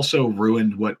he also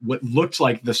ruined what looked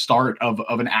like the start of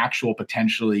an actual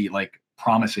potentially like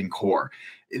promising core.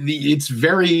 It's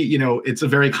a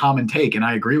very common take, and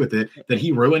I agree with it, that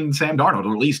he ruined Sam Darnold,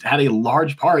 or at least had a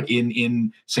large part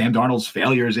in Sam Darnold's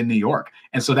failures in New York.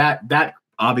 And so that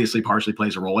obviously partially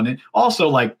plays a role in it. Also,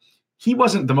 like, he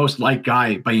wasn't the most liked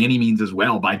guy by any means as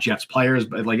well by Jets players,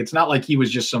 but like, it's not like he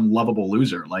was just some lovable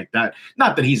loser like that.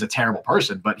 Not that he's a terrible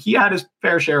person, but he had his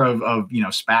fair share of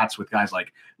spats with guys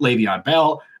like Le'Veon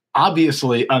Bell.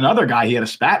 Obviously, another guy he had a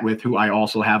spat with, who I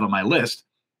also have on my list,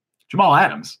 Jamal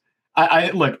Adams. I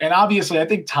look, and obviously I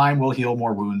think time will heal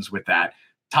more wounds with that.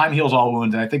 Time heals all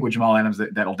wounds. And I think with Jamal Adams,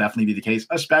 that'll definitely be the case,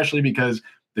 especially because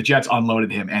the Jets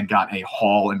unloaded him and got a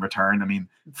haul in return. I mean,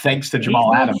 thanks to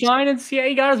Jamal Adams. Fine in Seattle.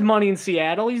 He got his money in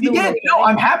Seattle. He's doing okay. No,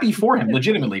 I'm happy for him,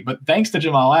 legitimately. But thanks to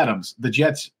Jamal Adams, the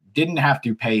Jets didn't have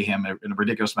to pay him a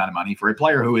ridiculous amount of money for a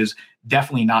player who has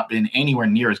definitely not been anywhere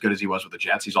near as good as he was with the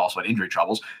Jets. He's also had injury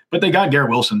troubles. But they got Garrett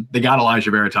Wilson. They got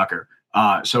Elijah Vera Tucker.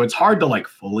 So it's hard to like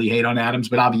fully hate on Adams,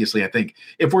 but obviously I think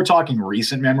if we're talking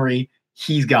recent memory,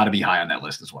 he's got to be high on that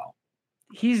list as well.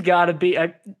 He's got to be.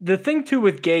 The thing too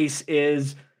with Gase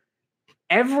is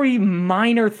every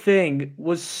minor thing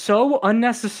was so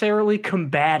unnecessarily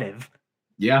combative.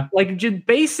 Yeah. Like just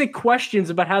basic questions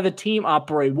about how the team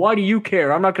operate. Why do you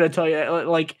care? I'm not going to tell you.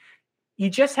 Like he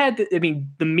just had to,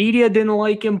 the media didn't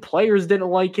like him. Players didn't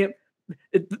like him.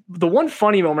 The one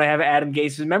funny moment I have at Adam Gase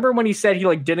is, remember when he said he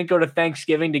like didn't go to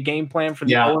Thanksgiving to game plan for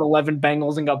the 0-11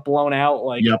 Bengals and got blown out?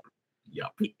 Like, yep.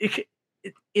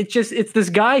 It's this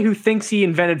guy who thinks he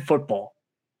invented football.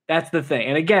 That's the thing.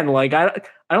 And again, like I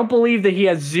don't believe that he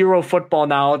has zero football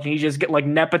knowledge and he just get like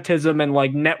nepotism and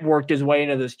like networked his way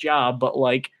into this job. But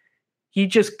like he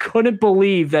just couldn't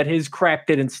believe that his crap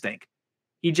didn't stink.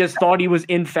 He just thought he was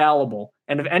infallible.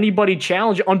 And if anybody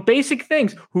challenged on basic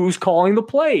things, who's calling the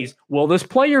plays? Will this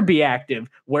player be active?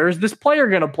 Where is this player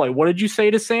going to play? What did you say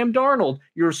to Sam Darnold,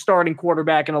 your starting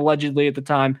quarterback and allegedly at the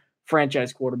time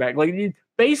franchise quarterback? Like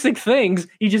basic things,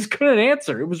 he just couldn't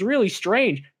answer. It was really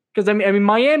strange because I mean,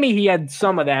 Miami, he had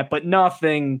some of that, but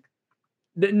nothing,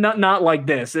 not like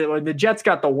this. The Jets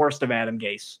got the worst of Adam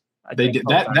Gase. They did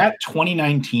that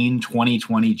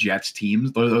 2019-2020 Jets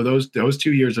teams. Those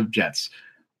 2 years of Jets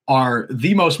are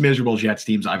the most miserable Jets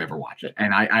teams I've ever watched.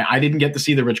 And I didn't get to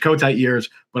see the Rich Kotite years,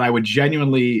 but I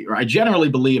generally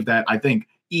believe that I think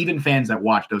even fans that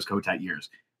watch those Kotite years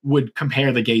would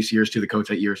compare the Gase years to the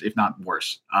Kotite years, if not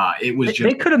worse.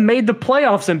 They could have made the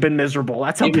playoffs and been miserable.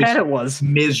 That's how bad it was.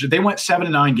 They went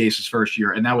 7-9 Gase's first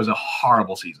year, and that was a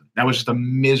horrible season. That was just a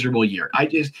miserable year.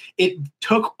 It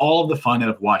took all of the fun out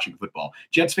of watching football.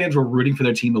 Jets fans were rooting for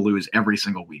their team to lose every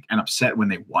single week and upset when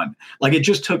they won. Like, it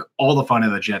just took all the fun out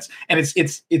of the Jets. And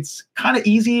it's kind of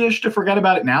easy-ish to forget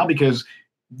about it now because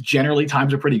generally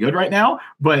times are pretty good right now,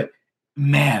 but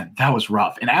man, that was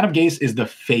rough. And Adam Gase is the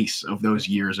face of those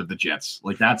years of the Jets.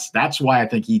 Like that's why I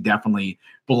think he definitely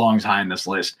belongs high on this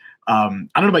list. I don't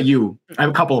know about you. I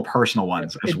have a couple of personal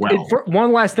ones as well.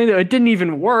 One last thing, though, it didn't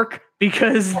even work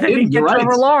because they didn't get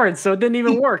Trevor Lawrence, so it didn't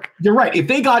even work. You're right. If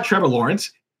they got Trevor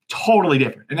Lawrence, totally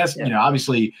different. And that's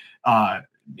obviously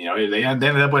they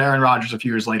ended up with Aaron Rodgers a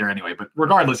few years later anyway. But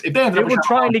regardless, if they ended up with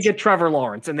trying to get Trevor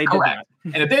Lawrence, and they did that.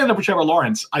 And if they ended up with Trevor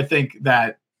Lawrence, I think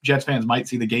that Jets fans might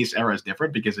see the Gase era as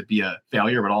different because it'd be a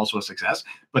failure, but also a success.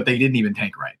 But they didn't even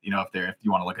tank right, if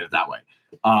you want to look at it that way.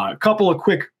 A couple of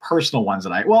quick personal ones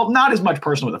that not as much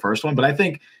personal with the first one, but I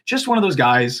think just one of those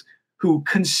guys who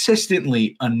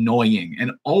consistently annoying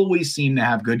and always seem to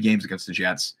have good games against the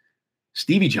Jets,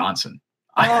 Stevie Johnson.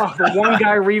 Oh, the one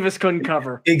guy Revis couldn't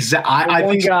cover. Exactly. I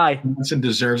think Johnson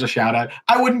deserves a shout out.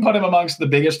 I wouldn't put him amongst the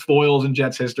biggest foils in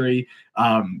Jets history,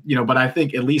 but I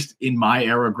think at least in my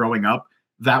era growing up,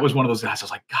 that was one of those guys I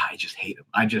was like, God, I just hate him.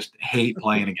 I just hate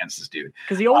playing against this dude.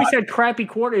 Because he always had crappy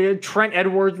quarter, Trent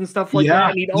Edwards and stuff like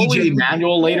that. And EJ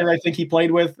Manuel later, I think he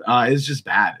played with. It's just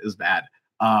bad. It was bad.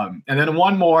 And then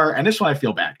one more, and this one I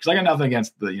feel bad because I got nothing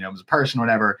against it was a person or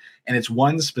whatever, and it's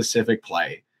one specific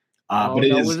play.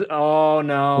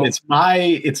 It's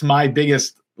my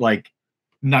biggest like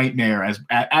nightmare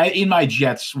in my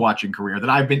Jets watching career that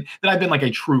I've been like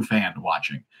a true fan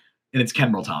watching, and it's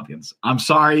Kenbrell Tompkins. I'm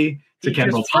sorry to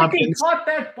Kenbrell Tompkins. Caught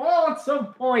that ball at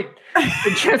some point.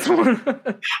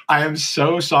 I am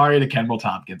so sorry to Kenbrell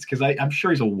Tompkins because I'm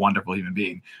sure he's a wonderful human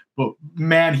being, but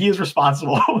man, he is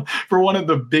responsible for one of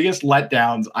the biggest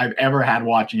letdowns I've ever had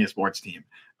watching a sports team.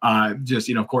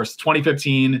 Of course,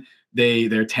 2015.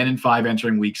 They're 10-5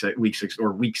 entering week 6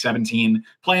 or week 17,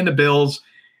 playing the Bills,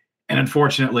 and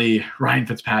unfortunately Ryan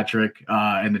Fitzpatrick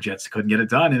and the Jets couldn't get it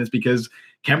done, and it's because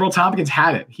Kenbrell Tompkins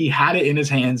had it. He had it in his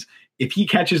hands. If he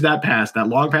catches that pass, that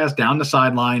long pass down the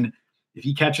sideline, if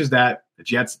he catches that, the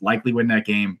Jets likely win that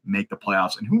game, make the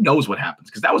playoffs, and who knows what happens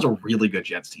because that was a really good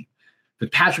Jets team.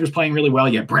 Fitzpatrick was playing really well.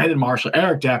 Yet Brandon Marshall,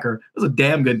 Eric Decker, it was a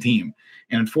damn good team,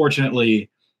 and unfortunately.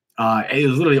 It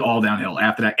was literally all downhill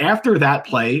after that. After that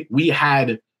play, we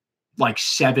had like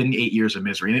 7-8 years of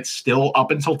misery, and it's still up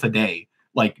until today,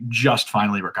 like just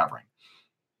finally recovering.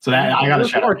 So that I got to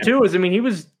shout out too.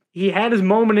 He had his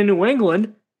moment in New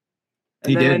England.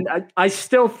 He did. I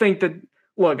still think that.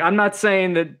 Look, I'm not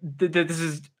saying that this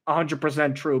is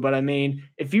 100% true, but I mean,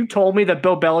 if you told me that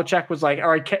Bill Belichick was like, all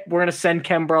right, we're going to send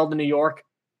Kenbrell to New York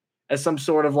as some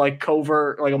sort of like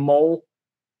covert, like a mole.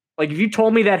 Like if you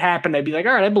told me that happened, I'd be like,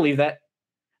 all right, I believe that.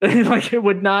 Like it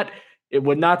would not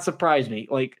surprise me.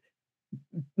 Like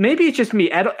maybe it's just me.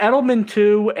 Edelman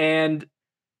too, and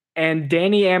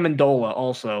Danny Amendola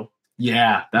also.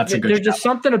 Yeah, that's a good. There's just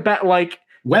something about like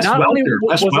Wes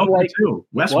Welker too.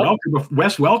 Wes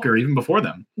Welker even before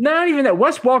them. Not even that.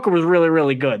 Wes Welker was really,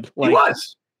 really good. Like, he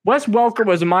was. Wes Welker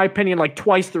was, in my opinion, like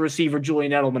twice the receiver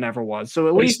Julian Edelman ever was. So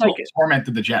at least like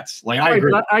tormented the Jets. Like I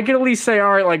agree. I can at least say,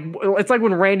 all right, like it's like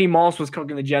when Randy Moss was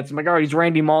cooking the Jets. I'm like, all right, he's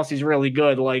Randy Moss. He's really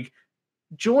good. Like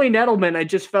Julian Edelman, I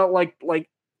just felt like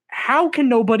how can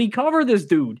nobody cover this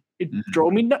dude? It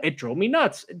drove me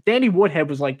nuts. Danny Woodhead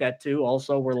was like that too.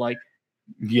 Also, we're like,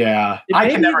 yeah,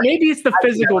 maybe it's the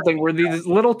physical thing where these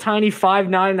little tiny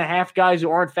 5'9.5" guys who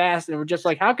aren't fast, and we're just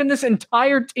like, how can this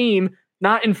entire team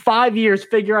not in 5 years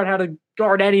figure out how to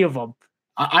guard any of them?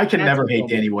 I can never hate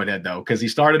Danny Woodhead though, because he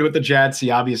started with the Jets. He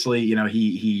obviously,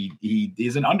 he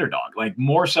is an underdog, like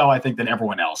more so I think than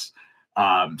everyone else.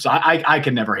 So I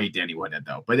can never hate Danny Woodhead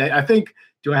though. But I think,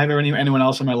 do I have anyone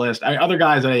else on my list? Other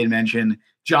guys that I didn't mention,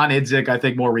 John Idzik, I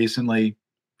think more recently.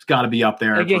 It's got to be up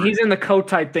there. Again, he's in the coat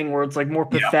type thing where it's like more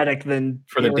pathetic than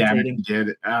for the damage he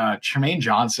did. Tremaine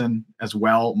Johnson as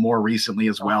well, more recently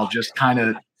as well, just kind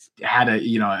of had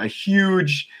a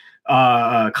huge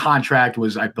contract.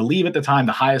 Was, I believe at the time,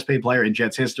 the highest paid player in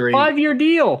Jets history. 5-year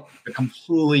deal. A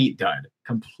complete dud.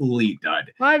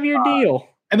 5-year deal.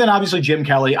 And then obviously Jim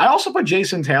Kelly. I also put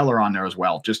Jason Taylor on there as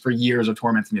well, just for years of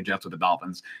tormenting the Jets with the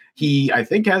Dolphins. He, I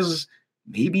think, has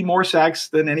maybe more sacks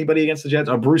than anybody against the Jets.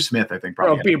 Oh, Bruce Smith, I think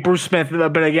probably. Bruce Smith,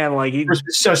 but again, like he's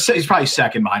probably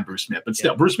second behind Bruce Smith, but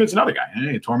still, Bruce Smith's another guy.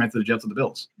 He tormented the Jets with the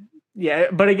Bills. Yeah,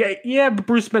 but again, but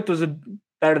Bruce Smith was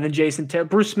better than Jason Taylor.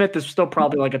 Bruce Smith is still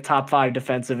probably like a top 5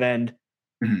 defensive end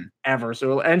ever.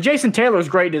 So, and Jason Taylor is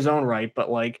great in his own right, but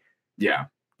like, yeah.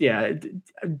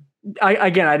 I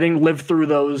didn't live through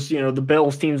those, the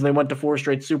Bills teams. They went to 4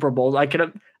 straight Super Bowls. I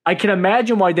can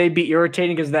imagine why they'd be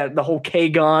irritating, because the whole K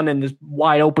gun and this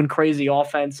wide open crazy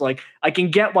offense. Like I can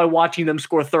get why watching them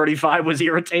score 35 was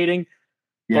irritating.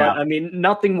 Yeah. But I mean,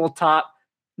 nothing will top.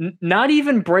 Not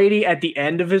even Brady at the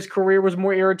end of his career was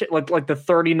more irritating. Like the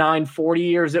 39, 40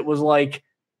 years. It was like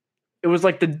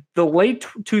the late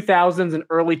 2000s and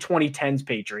early 2010s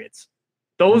Patriots.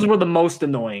 Those were the most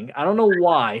annoying. I don't know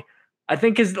why. I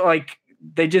think is like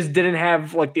they just didn't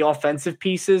have like the offensive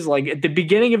pieces. Like at the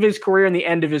beginning of his career and the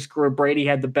end of his career, Brady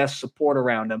had the best support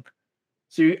around him.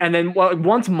 So and then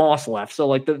once Moss left,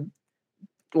 so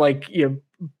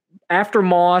after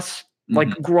Moss, like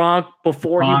Gronk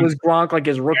before he was Gronk, like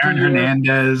his rookie Aaron year.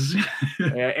 Hernandez.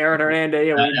 Aaron Hernandez.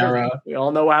 Yeah, we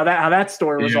all know how that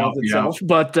story resolved itself.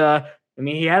 But I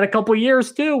mean, he had a couple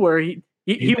years too where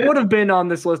he would have been on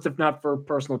this list if not for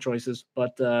personal choices.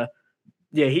 But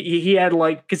yeah, he had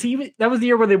because that was the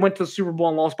year where they went to the Super Bowl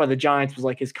and lost by the Giants, was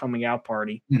like his coming out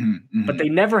party. But they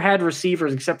never had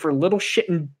receivers except for little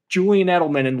shitting Julian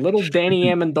Edelman and little Danny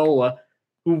Amendola.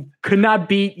 who could not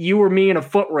beat you or me in a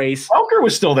foot race. Welker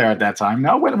was still there at that time.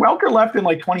 No, when Welker left in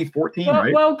like 2014,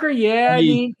 right? Welker, yeah.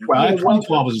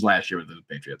 2012 was his last year with the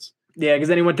Patriots. Yeah, because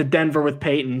then he went to Denver with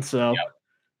Peyton. So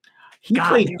he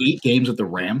played 8 games with the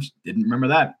Rams. Didn't remember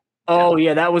that. Oh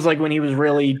yeah, that was like when he was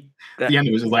really. The end.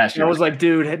 It was his last year. I was like,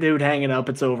 dude, hang it up.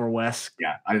 It's over, Wes.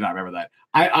 Yeah, I did not remember that.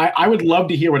 I would love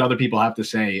to hear what other people have to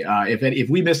say. If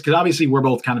we missed, because obviously we're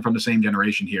both kind of from the same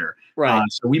generation here, right?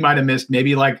 So we might have missed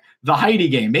maybe like the Heidi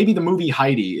game. Maybe the movie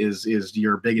Heidi is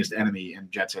your biggest enemy in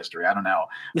Jets history. I don't know.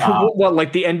 What,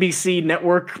 like the NBC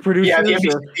network producers? Yeah,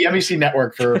 the NBC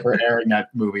network for airing that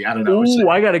movie. I don't know. Ooh,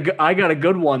 I got a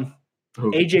good one.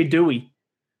 Who? AJ Dewey.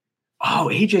 Oh,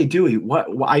 AJ Dewey. What?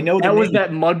 I know that was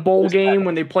that Mud Bowl game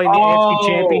when they played the AFC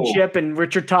Championship, and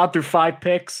Richard Todd threw 5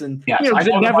 picks, and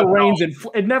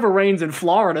it never rains in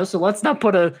Florida, so let's not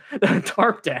put a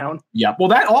tarp down. Yeah, well,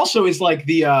 that also is like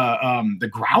the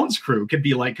grounds crew could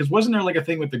be like, because wasn't there like a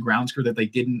thing with the grounds crew that they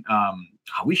didn't?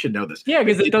 We should know this. Yeah,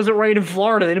 because it doesn't rain in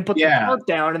Florida. They didn't put the tarp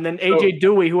down, and then AJ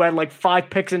Dewey, who had like 5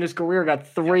 picks in his career, got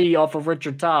 3 off of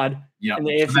Richard Todd. Yeah, in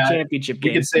the AFC Championship game.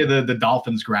 We could say the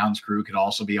Dolphins grounds crew could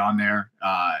also be on there.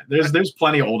 There's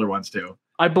plenty of older ones too.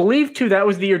 I believe too that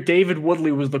was the year David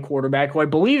Woodley was the quarterback, who I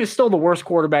believe is still the worst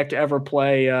quarterback to ever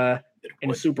play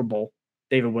in a Super Bowl.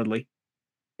 David Woodley.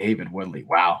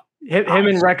 Wow. Him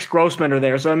and Rex Grossman are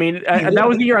there. So I mean, that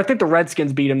was the year I think the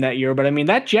Redskins beat him that year. But I mean,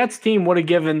 that Jets team would have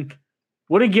given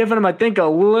them, I think, a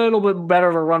little bit better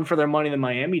of a run for their money than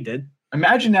Miami did.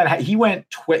 Imagine that he went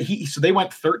so they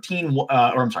went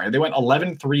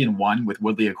 11-3-1 with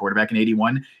Woodley a quarterback in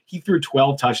 81. He threw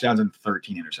 12 touchdowns and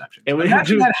 13 interceptions.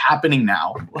 Imagine that happening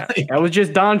now. That was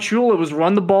just Don Shula. It was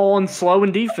run the ball and slow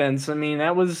in defense. I mean,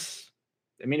 it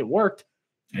worked.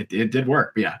 It did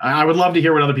work. But yeah, I would love to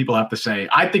hear what other people have to say.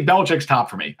 I think Belichick's top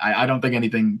for me. I don't think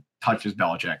anything touches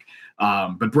Belichick.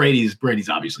 But Brady's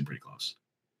obviously pretty close.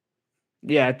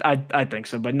 Yeah, I think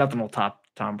so, but nothing will top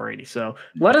Tom Brady. So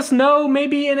let us know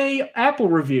maybe in a Apple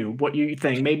review what you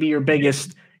think. Maybe your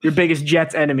biggest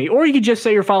Jets enemy, or you could just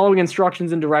say you're following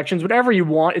instructions and directions, whatever you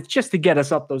want. It's just to get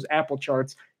us up those Apple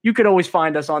charts. You could always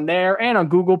find us on there and on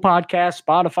Google Podcasts,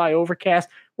 Spotify, Overcast,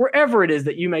 wherever it is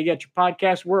that you may get your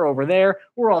podcast. We're over there.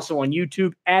 We're also on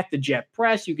YouTube at the Jet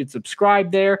Press. You can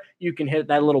subscribe there. You can hit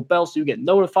that little bell so you get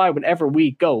notified whenever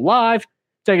we go live.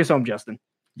 Take us home, Justin.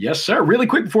 Yes, sir. Really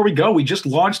quick before we go, we just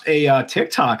launched a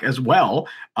TikTok as well.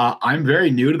 I'm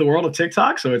very new to the world of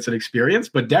TikTok, so it's an experience,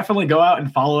 but definitely go out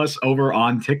and follow us over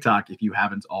on TikTok if you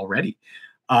haven't already.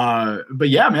 But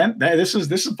yeah, man, this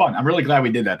is fun. I'm really glad we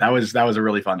did that. That was a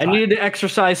really fun time. I needed to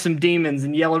exercise some demons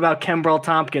and yell about Kembrell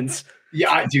Tompkins.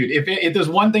 Yeah, dude, if there's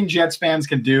one thing Jets fans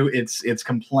can do, it's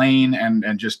complain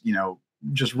and just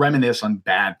reminisce on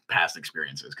bad past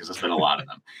experiences, because there's been a lot of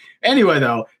them. Anyway,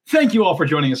 though, thank you all for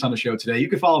joining us on the show today. You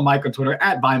can follow Mike on Twitter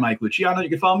at @ByMikeLuciano. You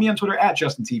can follow me on Twitter at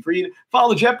Justin T. Freed.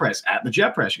 Follow the Jet Press at the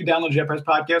Jet Press. You can download the Jet Press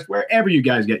podcast wherever you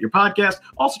guys get your podcast.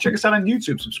 Also, check us out on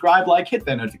YouTube. Subscribe, hit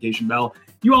that notification bell.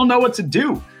 You all know what to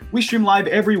do. We stream live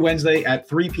every Wednesday at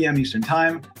 3 p.m. Eastern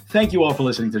Time. Thank you all for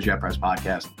listening to the Jet Press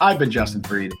podcast. I've been Justin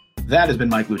Freed. That has been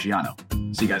Mike Luciano.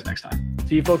 See you guys next time.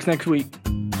 See you folks next week.